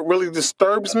spirit really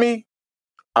disturbs me,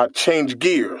 I change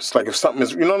gears. Like if something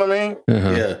is, you know what I mean?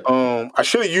 Yeah. I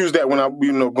should have used that when I,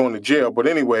 going to jail. But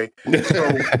anyway,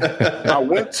 so I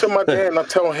went to my dad and I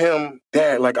tell him,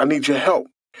 Dad, like I need your help.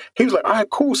 He was like, all right,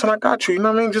 cool, son, I got you. You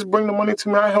know what I mean? Just bring the money to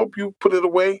me. I help you put it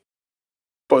away.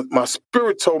 But my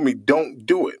spirit told me don't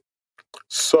do it.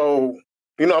 So,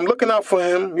 I'm looking out for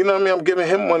him. You know what I mean? I'm giving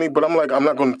him money, but I'm like, I'm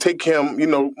not going to take him,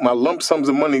 my lump sums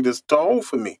of money to hold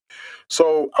for me.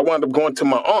 So I wound up going to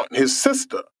my aunt, his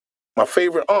sister, my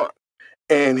favorite aunt.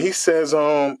 And he says,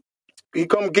 he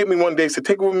come get me one day, said,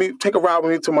 take a ride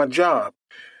with me to my job.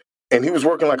 And he was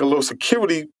working like a little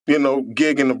security,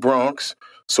 gig in the Bronx.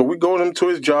 So we go to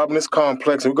his job in this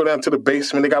complex, and we go down to the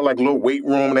basement. They got like a little weight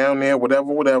room down there,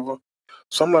 whatever.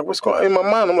 So I'm like, what's going on? In my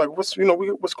mind, I'm like, what's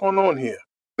going on here?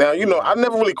 Now, I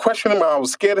never really questioned him. I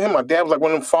was scared of him. My dad was like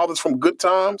one of them fathers from Good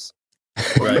Times.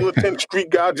 Right. Militant street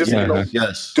guy, just,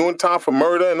 doing time for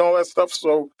murder and all that stuff.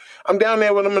 So I'm down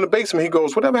there with him in the basement. He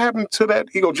goes, whatever happened to that?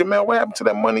 He goes, Jemell, what happened to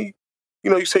that money?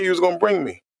 You said you was going to bring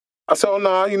me. I said, oh,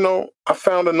 nah, I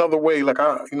found another way. Like,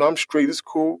 I'm straight. It's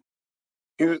cool.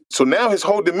 So now his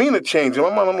whole demeanor changed. In my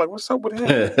mind, I'm like, what's up with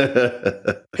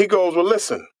him? He goes, well,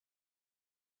 listen.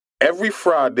 Every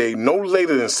Friday, no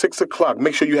later than 6 o'clock,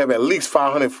 make sure you have at least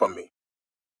 500 from me.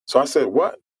 So I said,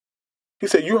 what? He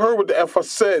said, you heard what the F I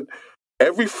said.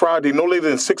 Every Friday, no later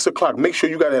than 6 o'clock, make sure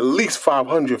you got at least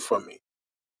 500 from me.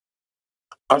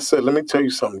 I said, let me tell you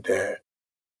something, Dad.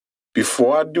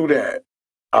 Before I do that,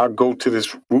 I'll go to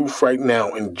this roof right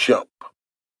now and jump.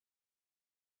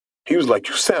 He was like,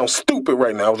 you sound stupid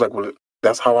right now. I was like, well,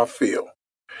 that's how I feel.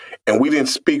 And we didn't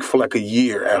speak for like a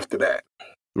year after that.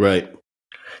 Right.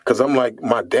 Because I'm like,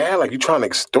 my dad, like, you trying to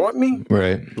extort me?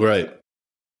 Right.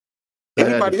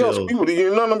 Anybody else, people, you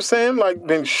know what I'm saying? Like,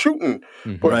 been shooting.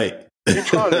 Right. You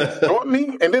trying to extort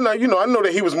me? And then, I know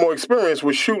that he was more experienced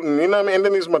with shooting, you know what I mean? And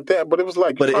then he's my dad, but it was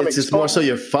like... But it's more so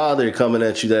your father coming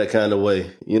at you that kind of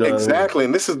way, you know Exactly, what I mean?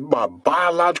 And this is my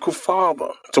biological father.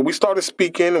 So we started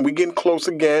speaking, and we getting close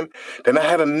again. Then I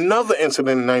had another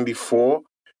incident in 94.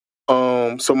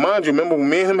 So mind you, remember when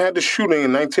me and him had the shooting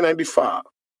in 1995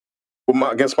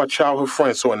 against my childhood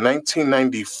friend. So in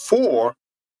 1994,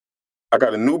 I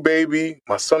got a new baby.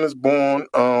 My son is born.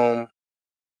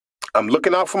 I'm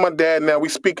looking out for my dad now. We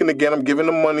speaking again. I'm giving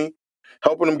him money,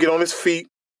 helping him get on his feet.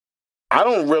 I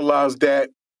don't realize that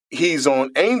he's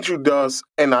on angel dust,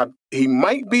 and he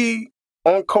might be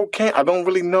on cocaine. I don't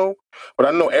really know. But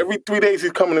I know every 3 days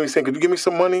he's coming to me saying, could you give me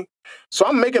some money? So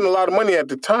I'm making a lot of money at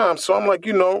the time. So I'm like,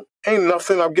 ain't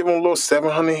nothing. I'll give him a little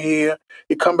 700 here.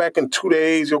 He come back in 2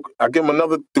 days. I'll give him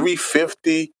another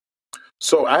 350.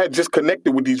 So I had just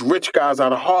connected with these rich guys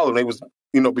out of Harlem. They was,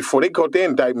 before they got their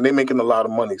indictment, they making a lot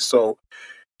of money. So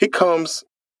he comes,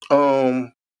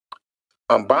 I'm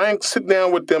sit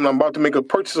down with them. I'm about to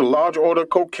purchase a large order of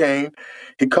cocaine.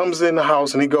 He comes in the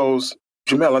house and he goes,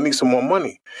 Jemell, I need some more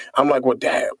money. I'm like, well,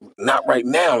 Dad, not right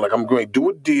now. Like, I'm going to do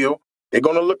a deal. They're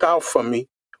going to look out for me,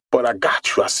 but I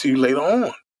got you. I'll see you later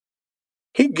on.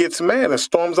 He gets mad and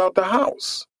storms out the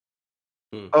house.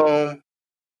 About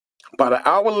an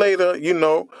hour later,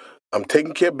 I'm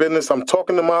taking care of business. I'm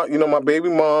talking to my baby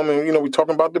mom, and, we're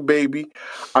talking about the baby.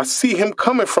 I see him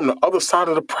coming from the other side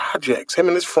of the projects, him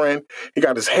and his friend. He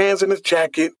got his hands in his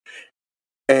jacket,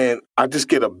 and I just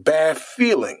get a bad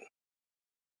feeling.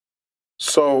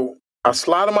 So I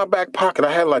slide in my back pocket.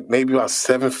 I had like maybe about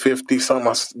 $750 something.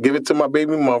 I give it to my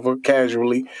baby mother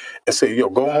casually and say, yo,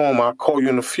 go home. I'll call you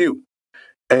in a few.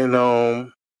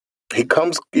 And he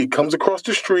comes across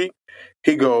the street.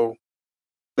 He go,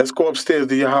 let's go upstairs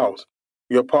to your house,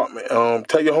 your apartment.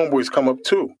 Tell your homeboys come up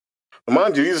too.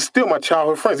 Mind you, these are still my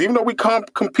childhood friends. Even though we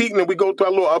competing and we go through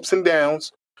our little ups and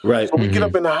downs. Right. So we get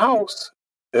up in the house.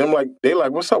 And I'm like, they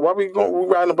like, what's up? Why we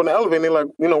riding up on the elevator? And they're like,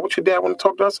 what your dad want to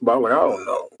talk to us about? I'm like, I don't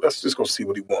know. Let's just go see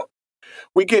what he want.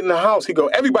 We get in the house. He go,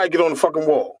 everybody get on the fucking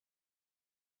wall.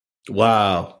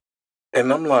 Wow.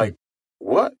 And I'm like,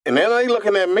 what? And then they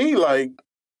looking at me like,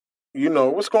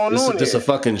 what's going on here? This is a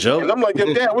fucking joke. And I'm like,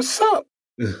 yo, Dad, what's up?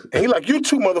 And he like, you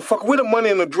too, motherfucker. Where the money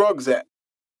and the drugs at?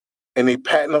 And they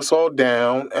patting us all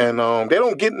down. And they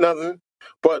don't get nothing.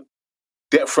 But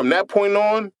from that point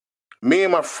on, me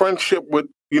and my friendship with,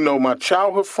 my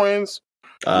childhood friends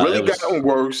really gotten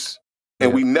worse.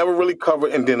 And we never really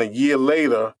covered. And then a year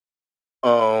later,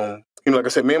 like I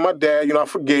said, me and my dad, I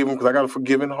forgave him because I got a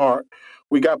forgiving heart.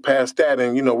 We got past that,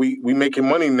 and, we making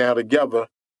money now together.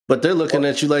 But they're looking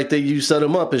at you like you set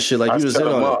them up and shit, like you was in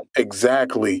on it.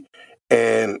 Exactly.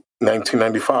 And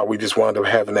 1995, we just wound up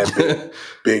having that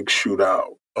big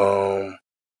shootout.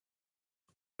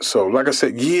 So, like I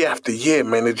said, year after year,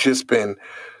 man, it's just been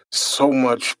so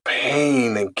much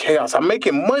pain and chaos. I'm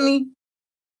making money.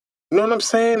 You know what I'm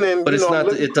saying? And but it's not.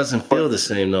 It doesn't feel the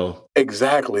same, though.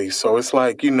 Exactly. So it's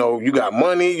like, you got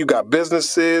money, you got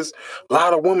businesses, a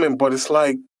lot of women, but it's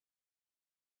like,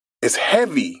 it's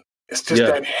heavy. It's just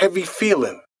that heavy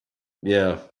feeling.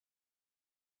 Yeah.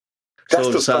 That's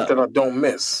the stuff that I don't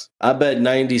miss. I bet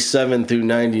 97 through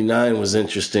 99 was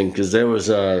interesting because that was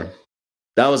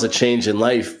a change in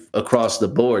life across the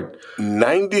board.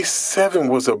 97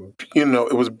 was it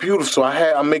was beautiful. So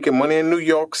I'm making money in New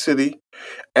York City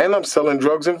and I'm selling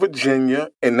drugs in Virginia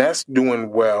and that's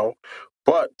doing well.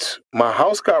 But my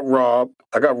house got robbed.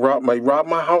 I got robbed. They robbed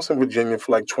my house in Virginia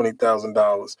for like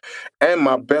 $20,000. And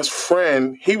my best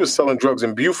friend, he was selling drugs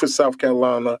in Beaufort, South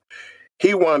Carolina.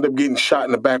 He wound up getting shot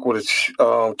in the back with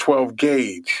a 12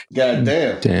 gauge. God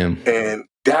damn. Damn. And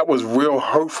that was real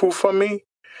hurtful for me.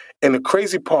 And the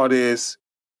crazy part is,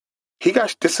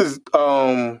 this is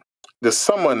the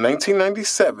summer of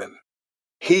 1997.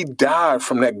 He died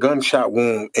from that gunshot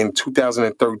wound in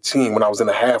 2013 when I was in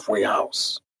a halfway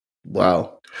house.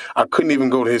 Wow. I couldn't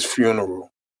even go to his funeral.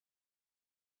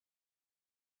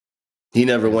 He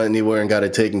never went anywhere and got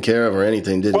it taken care of or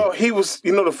anything, did he? Well, he was,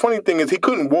 the funny thing is he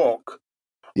couldn't walk.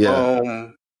 Yeah.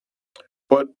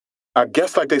 But I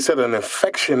guess, like they said, an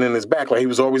infection in his back. Like he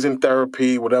was always in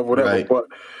therapy, whatever. Right.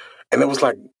 And it was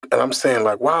like, and I'm saying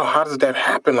like, wow, how does that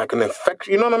happen? Like an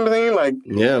infection, you know what I'm saying? Like,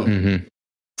 yeah. Mm-hmm.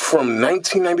 From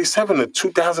 1997 to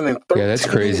 2013. Yeah, that's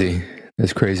crazy.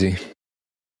 That's crazy.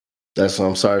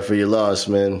 I'm sorry for your loss,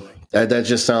 man. That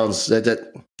just sounds, I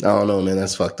don't know, man.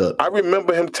 That's fucked up. I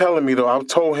remember him telling me, though, I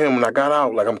told him when I got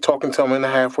out, like I'm talking to him in the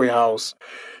halfway house.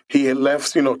 He had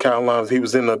left, Carolinas. He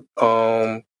was in one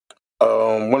of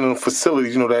the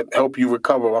facilities, that help you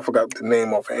recover. I forgot the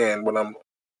name offhand, but I'm,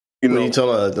 what are you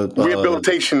talking about?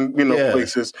 Rehabilitation,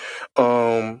 places.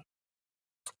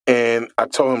 And I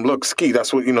told him, look, Ski,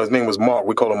 that's what, his name was Mark.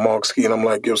 We call him Mark Ski. And I'm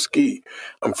like, yo, Ski,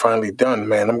 I'm finally done,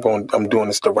 man. I'm doing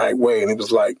this the right way. And he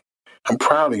was like, I'm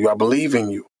proud of you. I believe in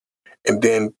you. And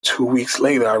then 2 weeks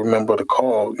later, I remember the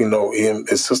call,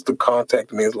 his sister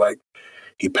contacted me. It's like,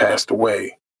 he passed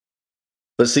away.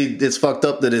 But see, it's fucked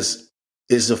up that it's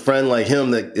a friend like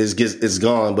him that is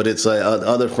gone, but it's like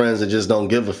other friends that just don't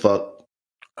give a fuck.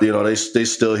 They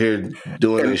still here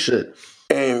doing their shit.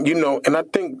 And, and I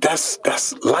think that's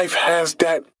life has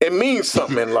that. It means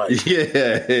something in life. Yeah,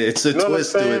 it's a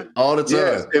twist to it all the time.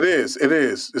 Yes, it is. It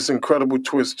is. It's an incredible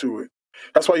twist to it.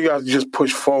 That's why you guys just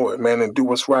push forward, man, and do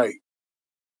what's right.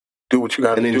 Do what you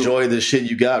got to do. And enjoy the shit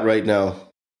you got right now.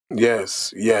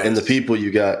 Yes. And the people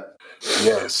you got.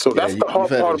 Yes. So that's the hard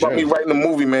part about me writing a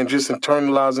movie, man, just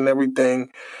internalizing everything.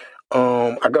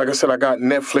 Like I said, I got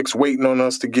Netflix waiting on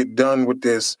us to get done with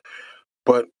this.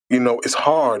 But, it's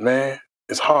hard, man.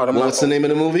 It's hard. What's the name of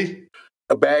the movie?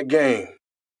 A Bad Game.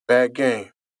 Bad Game.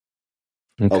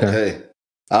 Okay.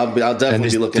 I'll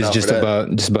definitely be looking out for that.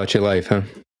 Just about your life, huh?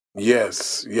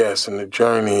 Yes, and the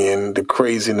journey and the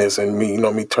craziness and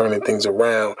me turning things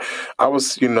around. I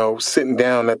was, sitting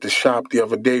down at the shop the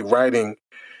other day writing,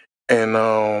 and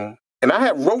I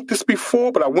had wrote this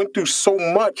before, but I went through so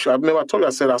much. I remember I told you,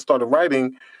 I said I started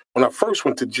writing when I first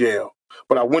went to jail,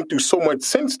 but I went through so much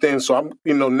since then. So I'm,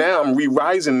 now I'm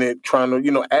revising it, trying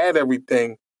to, add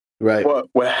everything. Right. But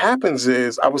what happens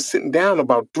is I was sitting down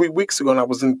about 3 weeks ago and I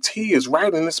was in tears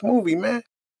writing this movie, man.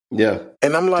 Yeah.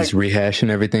 And I'm like, just rehashing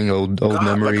everything, old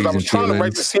memories I was and trying feelings. to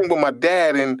write the scene with my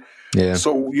dad. And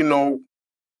so,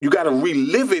 you got to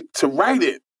relive it to write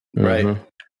it. Right. Mm-hmm.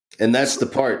 And that's the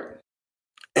part.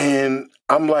 And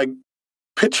I'm like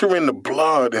picturing the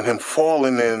blood and him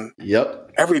falling and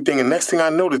everything. And next thing I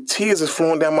know, the tears is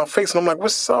flowing down my face. And I'm like,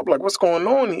 what's up? Like, what's going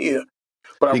on here?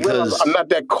 But I realize I'm not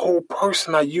that cold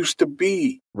person I used to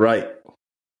be. Right.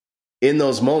 In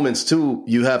those moments, too,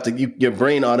 you have to, your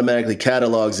brain automatically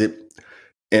catalogs it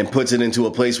and puts it into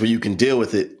a place where you can deal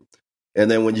with it. And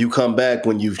then when you come back,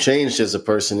 when you've changed as a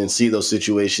person and see those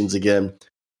situations again,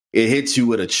 it hits you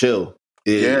with a chill.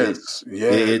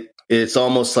 It's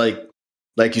almost like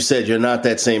you said, you're not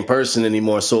that same person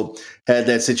anymore. So had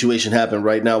that situation happen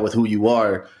right now with who you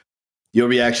are, your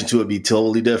reaction to it would be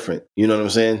totally different. You know what I'm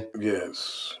saying?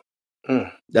 Yes.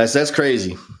 That's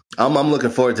crazy. I'm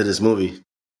looking forward to this movie.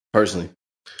 Personally.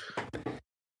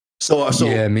 So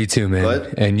yeah, me too, man.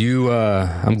 What? And you,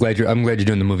 I'm glad you're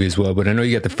doing the movie as well. But I know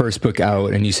you got the first book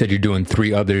out, and you said you're doing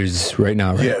 3 others right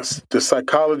now, right? Yes, The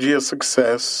Psychology of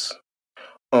Success,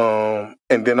 And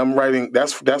then I'm writing,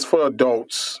 that's for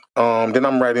adults. Then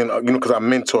I'm writing, because I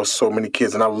mentor so many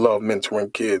kids and I love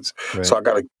mentoring kids. Right. So I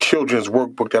got a children's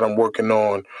workbook that I'm working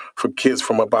on for kids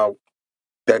from about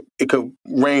that. It could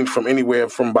range from anywhere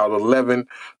from about 11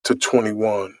 to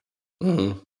 21.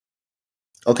 Mm-hmm.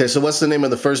 Okay, so what's the name of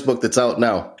the first book that's out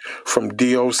now? From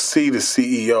D.O.C to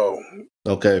C.E.O.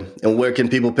 Okay, and where can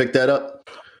people pick that up?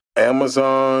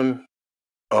 Amazon,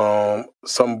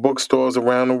 some bookstores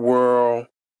around the world.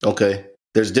 Okay,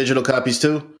 there's digital copies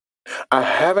too? I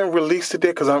haven't released it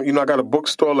there because I got a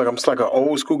bookstore. I'm just like an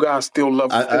old school guy. I still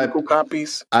love physical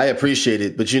copies. I appreciate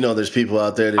it, but there's people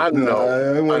out there that I know.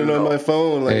 I want it on my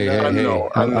phone. Like, I know.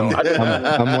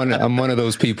 I'm one of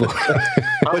those people.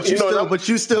 But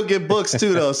you still get books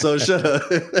too, though. So shut up.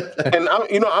 And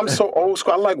I'm so old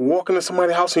school. I like walking to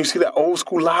somebody's house and you see that old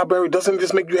school library. Doesn't it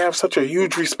just make you have such a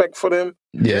huge respect for them?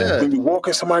 Yeah. When you walk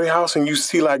in somebody's house and you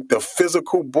see like the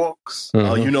physical books.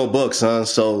 Mm-hmm. Oh, books, huh?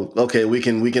 So okay, we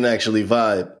can actually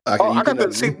vibe.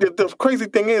 The crazy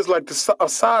thing is, like,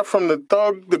 aside from the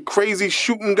thug, the crazy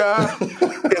shooting guy,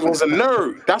 it was a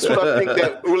nerd. That's what I think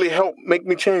that really helped make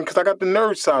me change, because I got the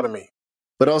nerd side of me.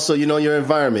 But also, your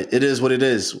environment. It is what it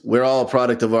is. We're all a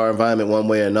product of our environment one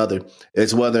way or another.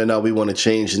 It's whether or not we want to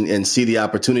change and see the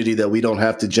opportunity that we don't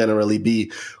have to generally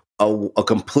be a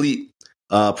complete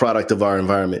product of our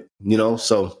environment,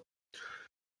 So,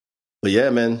 but yeah,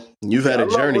 man, you've had a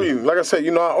journey. Reading. Like I said,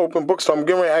 I open bookstore. I'm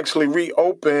getting ready to actually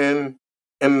reopen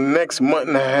in the next month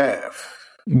and a half.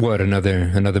 What,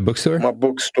 another bookstore? My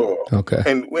bookstore. Okay.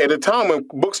 And at a time when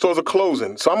bookstores are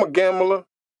closing. So I'm a gambler.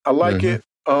 I like it.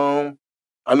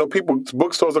 I know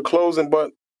bookstores are closing,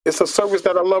 but it's a service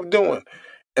that I love doing.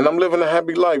 And I'm living a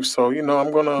happy life. So,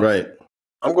 I'm going to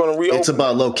reopen. It's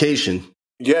about location.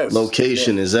 Yes.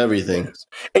 Location is everything. Yes.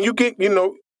 And you get,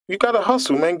 you got to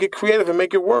hustle, man. Get creative and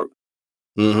make it work.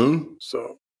 Mm-hmm.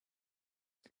 So.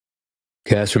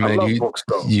 Casper, man,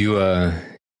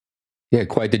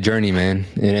 quite the journey, man.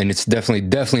 And it's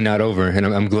definitely not over. And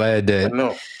I'm glad that I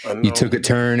know. You took a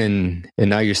turn and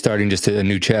now you're starting just a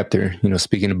new chapter.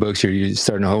 Speaking of books, you're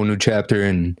starting a whole new chapter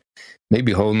and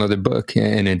maybe a whole nother book.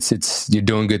 And you're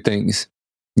doing good things.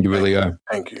 You really are.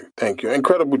 Thank you.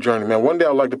 Incredible journey, man. One day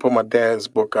I'd like to put my dad's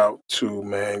book out too,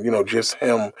 man. Just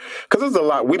him. Because there's a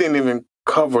lot we didn't even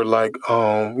cover. Like,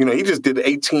 he just did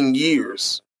 18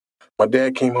 years. My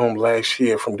dad came home last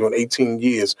year from doing 18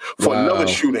 years for another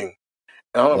shooting.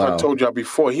 And I don't know if I told y'all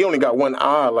before, he only got one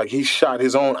eye. Like, he shot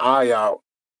his own eye out.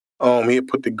 He had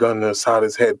put the gun to the side of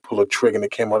his head, pull a trigger, and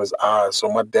it came out his eye. So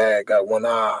my dad got one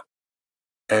eye.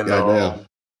 And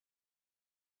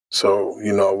so,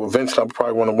 eventually I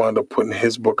probably want to wind up putting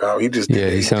his book out.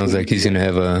 He sounds like he's going to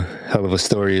have a hell of a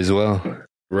story as well.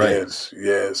 Right.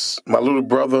 Yes. My little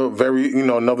brother,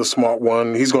 another smart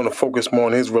one. He's going to focus more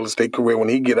on his real estate career when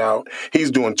he get out.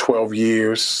 He's doing 12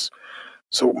 years.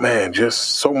 So, man,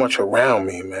 just so much around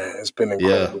me, man. It's been an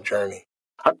incredible journey.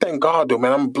 I thank God, though,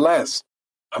 man. I'm blessed.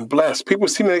 People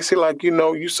see me, they say, like,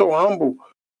 you so humble.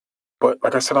 But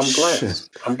like I said,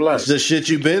 I'm blessed. The shit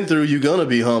you've been through, you're going to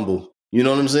be humble. You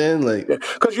know what I'm saying? Like,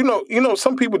 because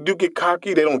some people do get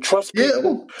cocky. They don't trust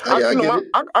people.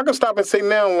 I can stop and say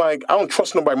now, like, I don't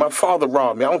trust nobody. My father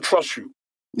robbed me. I don't trust you.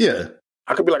 Yeah.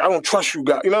 I could be like, I don't trust you,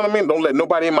 guys. You know what I mean? Don't let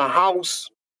nobody in my house.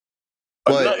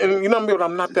 But you know what I mean?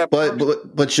 I'm not that person.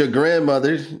 But your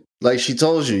grandmother, like she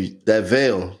told you, that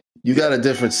veil, you got a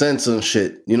different sense of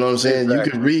shit. You know what I'm saying? Exactly.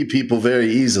 You can read people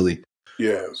very easily.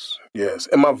 Yes.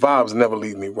 And my vibes never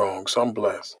lead me wrong, so I'm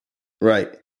blessed. Right.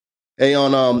 Hey,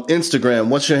 on Instagram,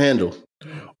 what's your handle?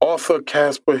 Author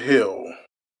Casper Hill.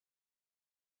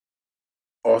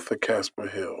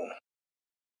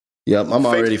 Yep, I'm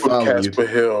already following Casper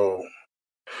Hill.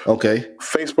 Okay.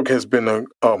 Facebook has been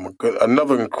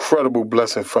another incredible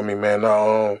blessing for me, man.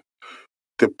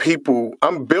 The people,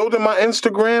 I'm building my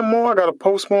Instagram more. I got to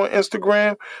post more on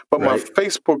Instagram, but my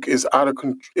Facebook is out of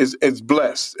control. It's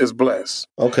blessed. It's blessed.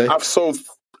 Okay.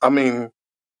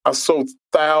 I sold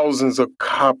thousands of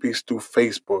copies through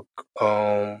Facebook.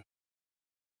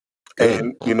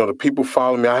 And, the people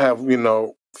follow me. I have,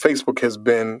 Facebook has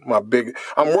been my big,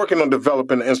 I'm working on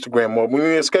developing the Instagram more. When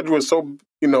your schedule is so,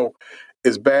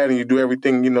 it's bad and you do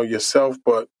everything, yourself.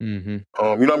 But, I'm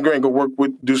going to go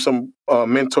do some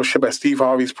mentorship at Steve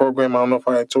Harvey's program. I don't know if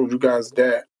I had told you guys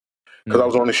that because I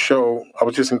was on the show. I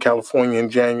was just in California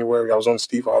in January. I was on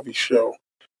Steve Harvey's show.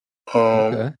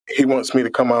 He wants me to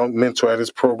come out and mentor at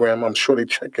his program. I'm sure they're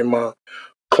checking my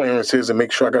clearances and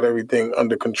make sure I got everything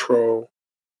under control.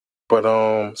 But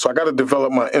so I got to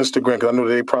develop my Instagram because I know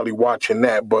they're probably watching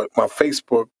that. But my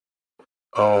Facebook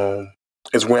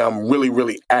is where I'm really,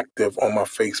 really active on my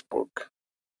Facebook.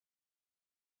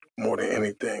 more than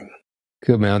anything.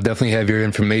 Good, man. I'll definitely have your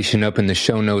information up in the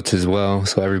show notes as well.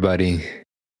 So everybody's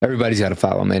got to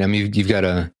follow, man. I mean, you've got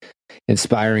a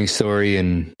inspiring story,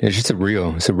 and it's just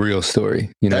it's a real story.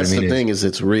 You know That's what I mean? The thing is,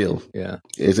 it's real. Yeah.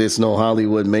 It's no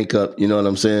Hollywood makeup, you know what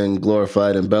I'm saying?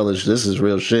 Glorified, embellished. This is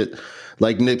real shit.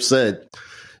 Like Nip said,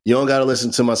 you don't got to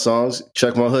listen to my songs.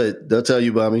 Check my hood. They'll tell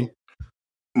you about me.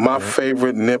 My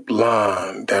favorite Nip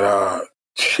line that I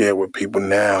share with people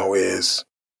now is,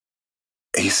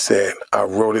 he said, I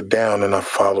wrote it down and I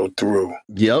followed through.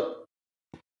 Yep.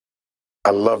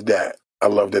 I love that.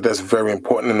 That's very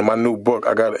important. In my new book,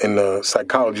 I got in the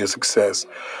Psychology of Success,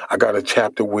 I got a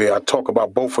chapter where I talk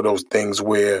about both of those things,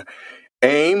 where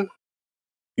aim,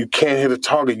 you can't hit a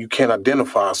target you can't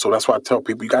identify. So that's why I tell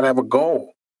people, you got to have a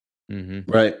goal.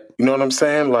 Mm-hmm. Right. You know what I'm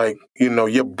saying? Like,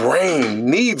 your brain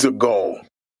needs a goal.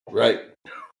 Right.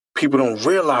 People don't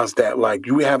realize that. Like,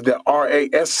 you have the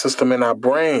RAS system in our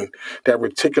brain, that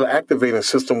reticular activating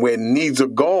system, where it needs a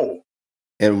goal.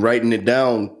 And writing it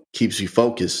down keeps you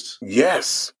focused.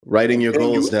 Yes. Writing your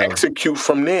goals down. Execute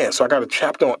from there. So I got a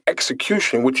chapter on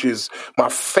execution, which is my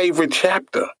favorite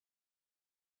chapter.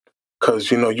 Because,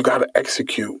 you got to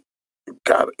execute.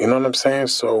 You know what I'm saying?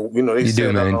 So, they say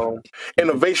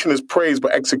innovation is praise,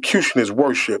 but execution is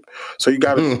worship. So you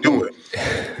got to do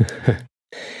it.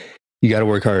 You got to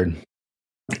work hard.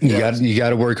 You got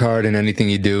to work hard in anything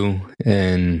you do,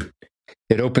 and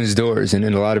it opens doors. And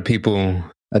a lot of people,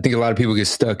 I think a lot of people get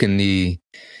stuck in the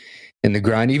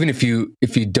grind, even if you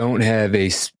don't have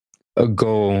a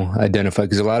goal identified,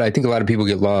 because I think a lot of people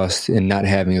get lost in not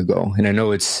having a goal. And I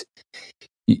know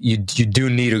you do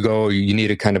need a goal. You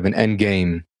need a kind of an end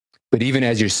game, but even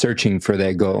as you're searching for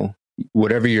that goal,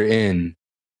 whatever you're in,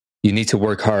 you need to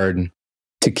work hard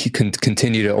to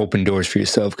continue to open doors for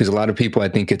yourself. Because a lot of people, I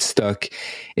think, get stuck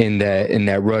in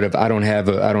that rut of I don't have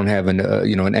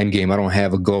an end game. I don't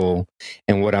have a goal,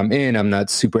 and what I'm in, I'm not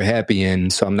super happy in.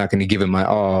 So I'm not going to give it my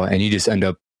all, and you just end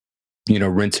up,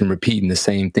 rinse and repeating the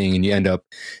same thing, and you end up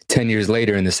 10 years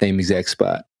later in the same exact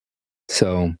spot.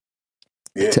 So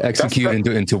to execute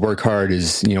and to work hard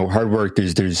is, hard work.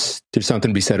 There's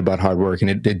something to be said about hard work, and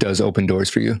it does open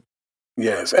doors for you.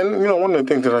 Yes. And, one of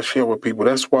the things that I share with people,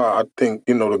 that's why I think,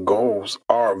 the goals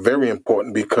are very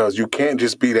important, because you can't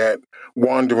just be that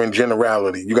wandering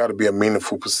generality. You got to be a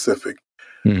meaningful Pacific.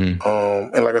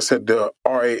 Mm-hmm. And like I said, the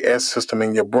RAS system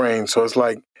in your brain. So it's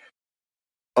like,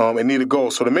 it need a goal.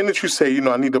 So the minute you say,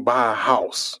 I need to buy a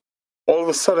house, all of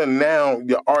a sudden now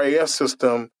your RAS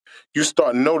system, you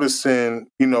start noticing,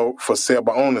 for sale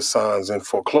by owner signs and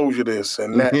foreclosure this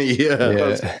and that. You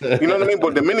know what I mean?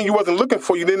 But the minute you wasn't looking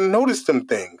for, you didn't notice them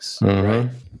things.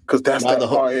 Mm-hmm. Because that's now the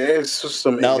RAS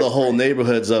system. Now the whole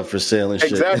neighborhood's up for sale and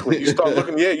shit. Exactly. You start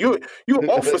looking, you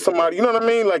offer somebody, you know what I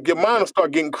mean? Like, your mind will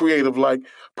start getting creative. Like,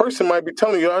 person might be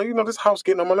telling you, this house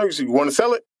getting on my nerves. You want to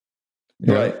sell it?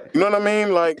 Right. You know what I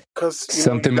mean? Like, because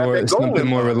something more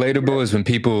relatable is when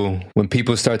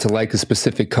people start to like a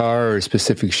specific car or a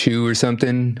specific shoe or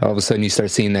something, all of a sudden you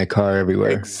start seeing that car everywhere.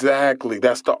 Exactly.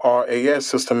 That's the RAS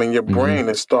system in your brain.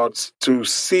 It starts to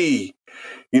see,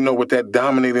 with that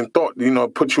dominating thought,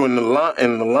 put you in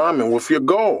alignment with your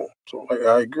goal. So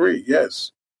I agree.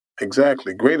 Yes,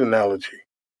 exactly. Great analogy.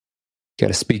 Got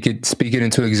to speak it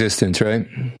into existence, right?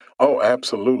 Oh,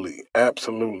 absolutely.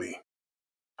 Absolutely.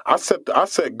 I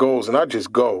set goals and I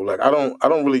just go. Like, I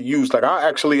don't really use, like, I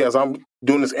actually, as I'm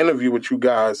doing this interview with you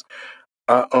guys,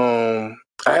 I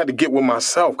had to get with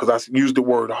myself, because I used the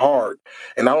word hard,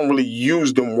 and I don't really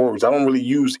use them words. I don't really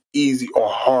use easy or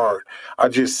hard. I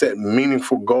just set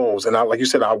meaningful goals. And like you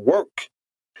said, I work,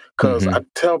 because I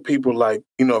tell people, like,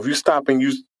 if you stop and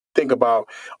you think about,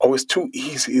 it's too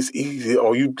easy, it's easy,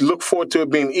 or you look forward to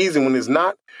it being easy when it's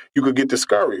not, you could get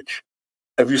discouraged.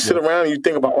 If you sit around and you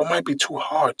think about, it might be too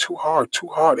hard,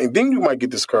 and then you might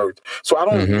get discouraged. So I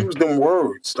don't use them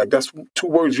words. Like, that's two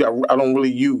words I don't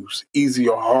really use, easy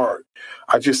or hard.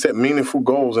 I just set meaningful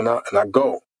goals and I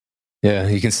go. Yeah,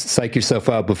 you can psych yourself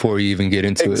out before you even get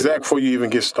into it. Exactly, before you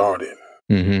even get started.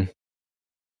 Mm-hmm.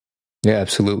 Yeah,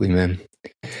 absolutely, man.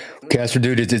 Casper,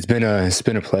 dude, it's been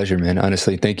a pleasure, man.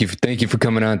 Honestly, thank you for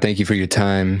coming on. Thank you for your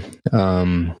time.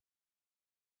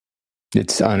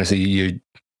 It's honestly,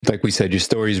 like we said, your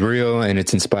story is real and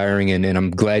it's inspiring, and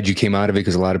I'm glad you came out of it,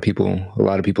 because a lot of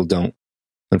people don't,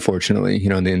 unfortunately.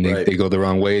 They go the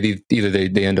wrong way. Either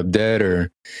they end up dead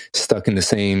or stuck in the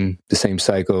same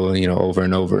cycle, over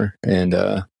and over. And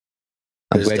I'm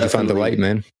glad you found the light,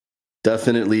 man.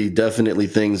 Definitely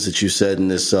things that you said in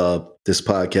this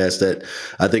podcast that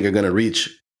I think are going to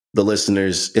reach the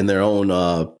listeners in their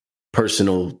own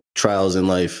personal trials in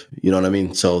life. You know what I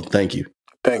mean? So thank you.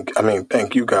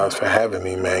 Thank you guys for having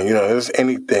me, man. You know, if there's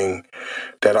anything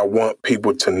that I want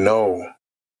people to know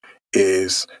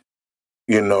is,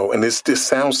 you know, and this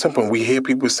sounds simple. And we hear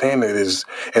people saying and it's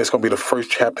going to be the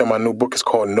first chapter in my new book. It's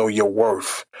called Know Your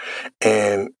Worth.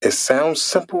 And it sounds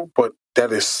simple, but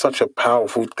that is such a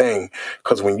powerful thing,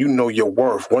 because when you know your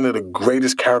worth, one of the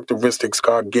greatest characteristics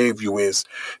God gave you is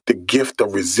the gift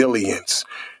of resilience.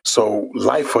 So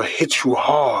life will hit you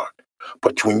hard,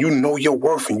 but when you know your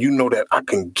worth and you know that I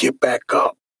can get back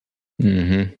up,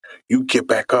 you get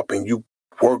back up and you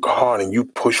work hard and you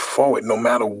push forward no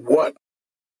matter what.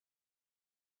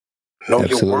 Know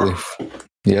your worth.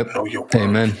 Yep. Know your worth.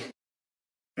 Amen.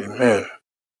 Amen.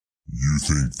 You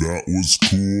think that was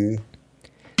cool?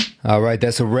 All right,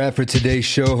 that's a wrap for today's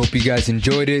show. Hope you guys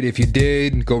enjoyed it. If you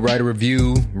did, go write a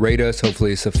review, rate us.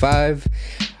 Hopefully it's a 5.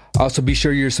 Also, be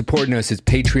sure you're supporting us. It's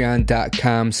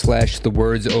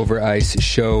patreon.com/thewordsoverice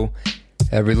show.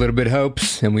 Every little bit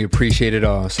helps, and we appreciate it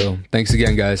all. So thanks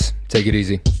again, guys. Take it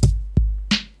easy.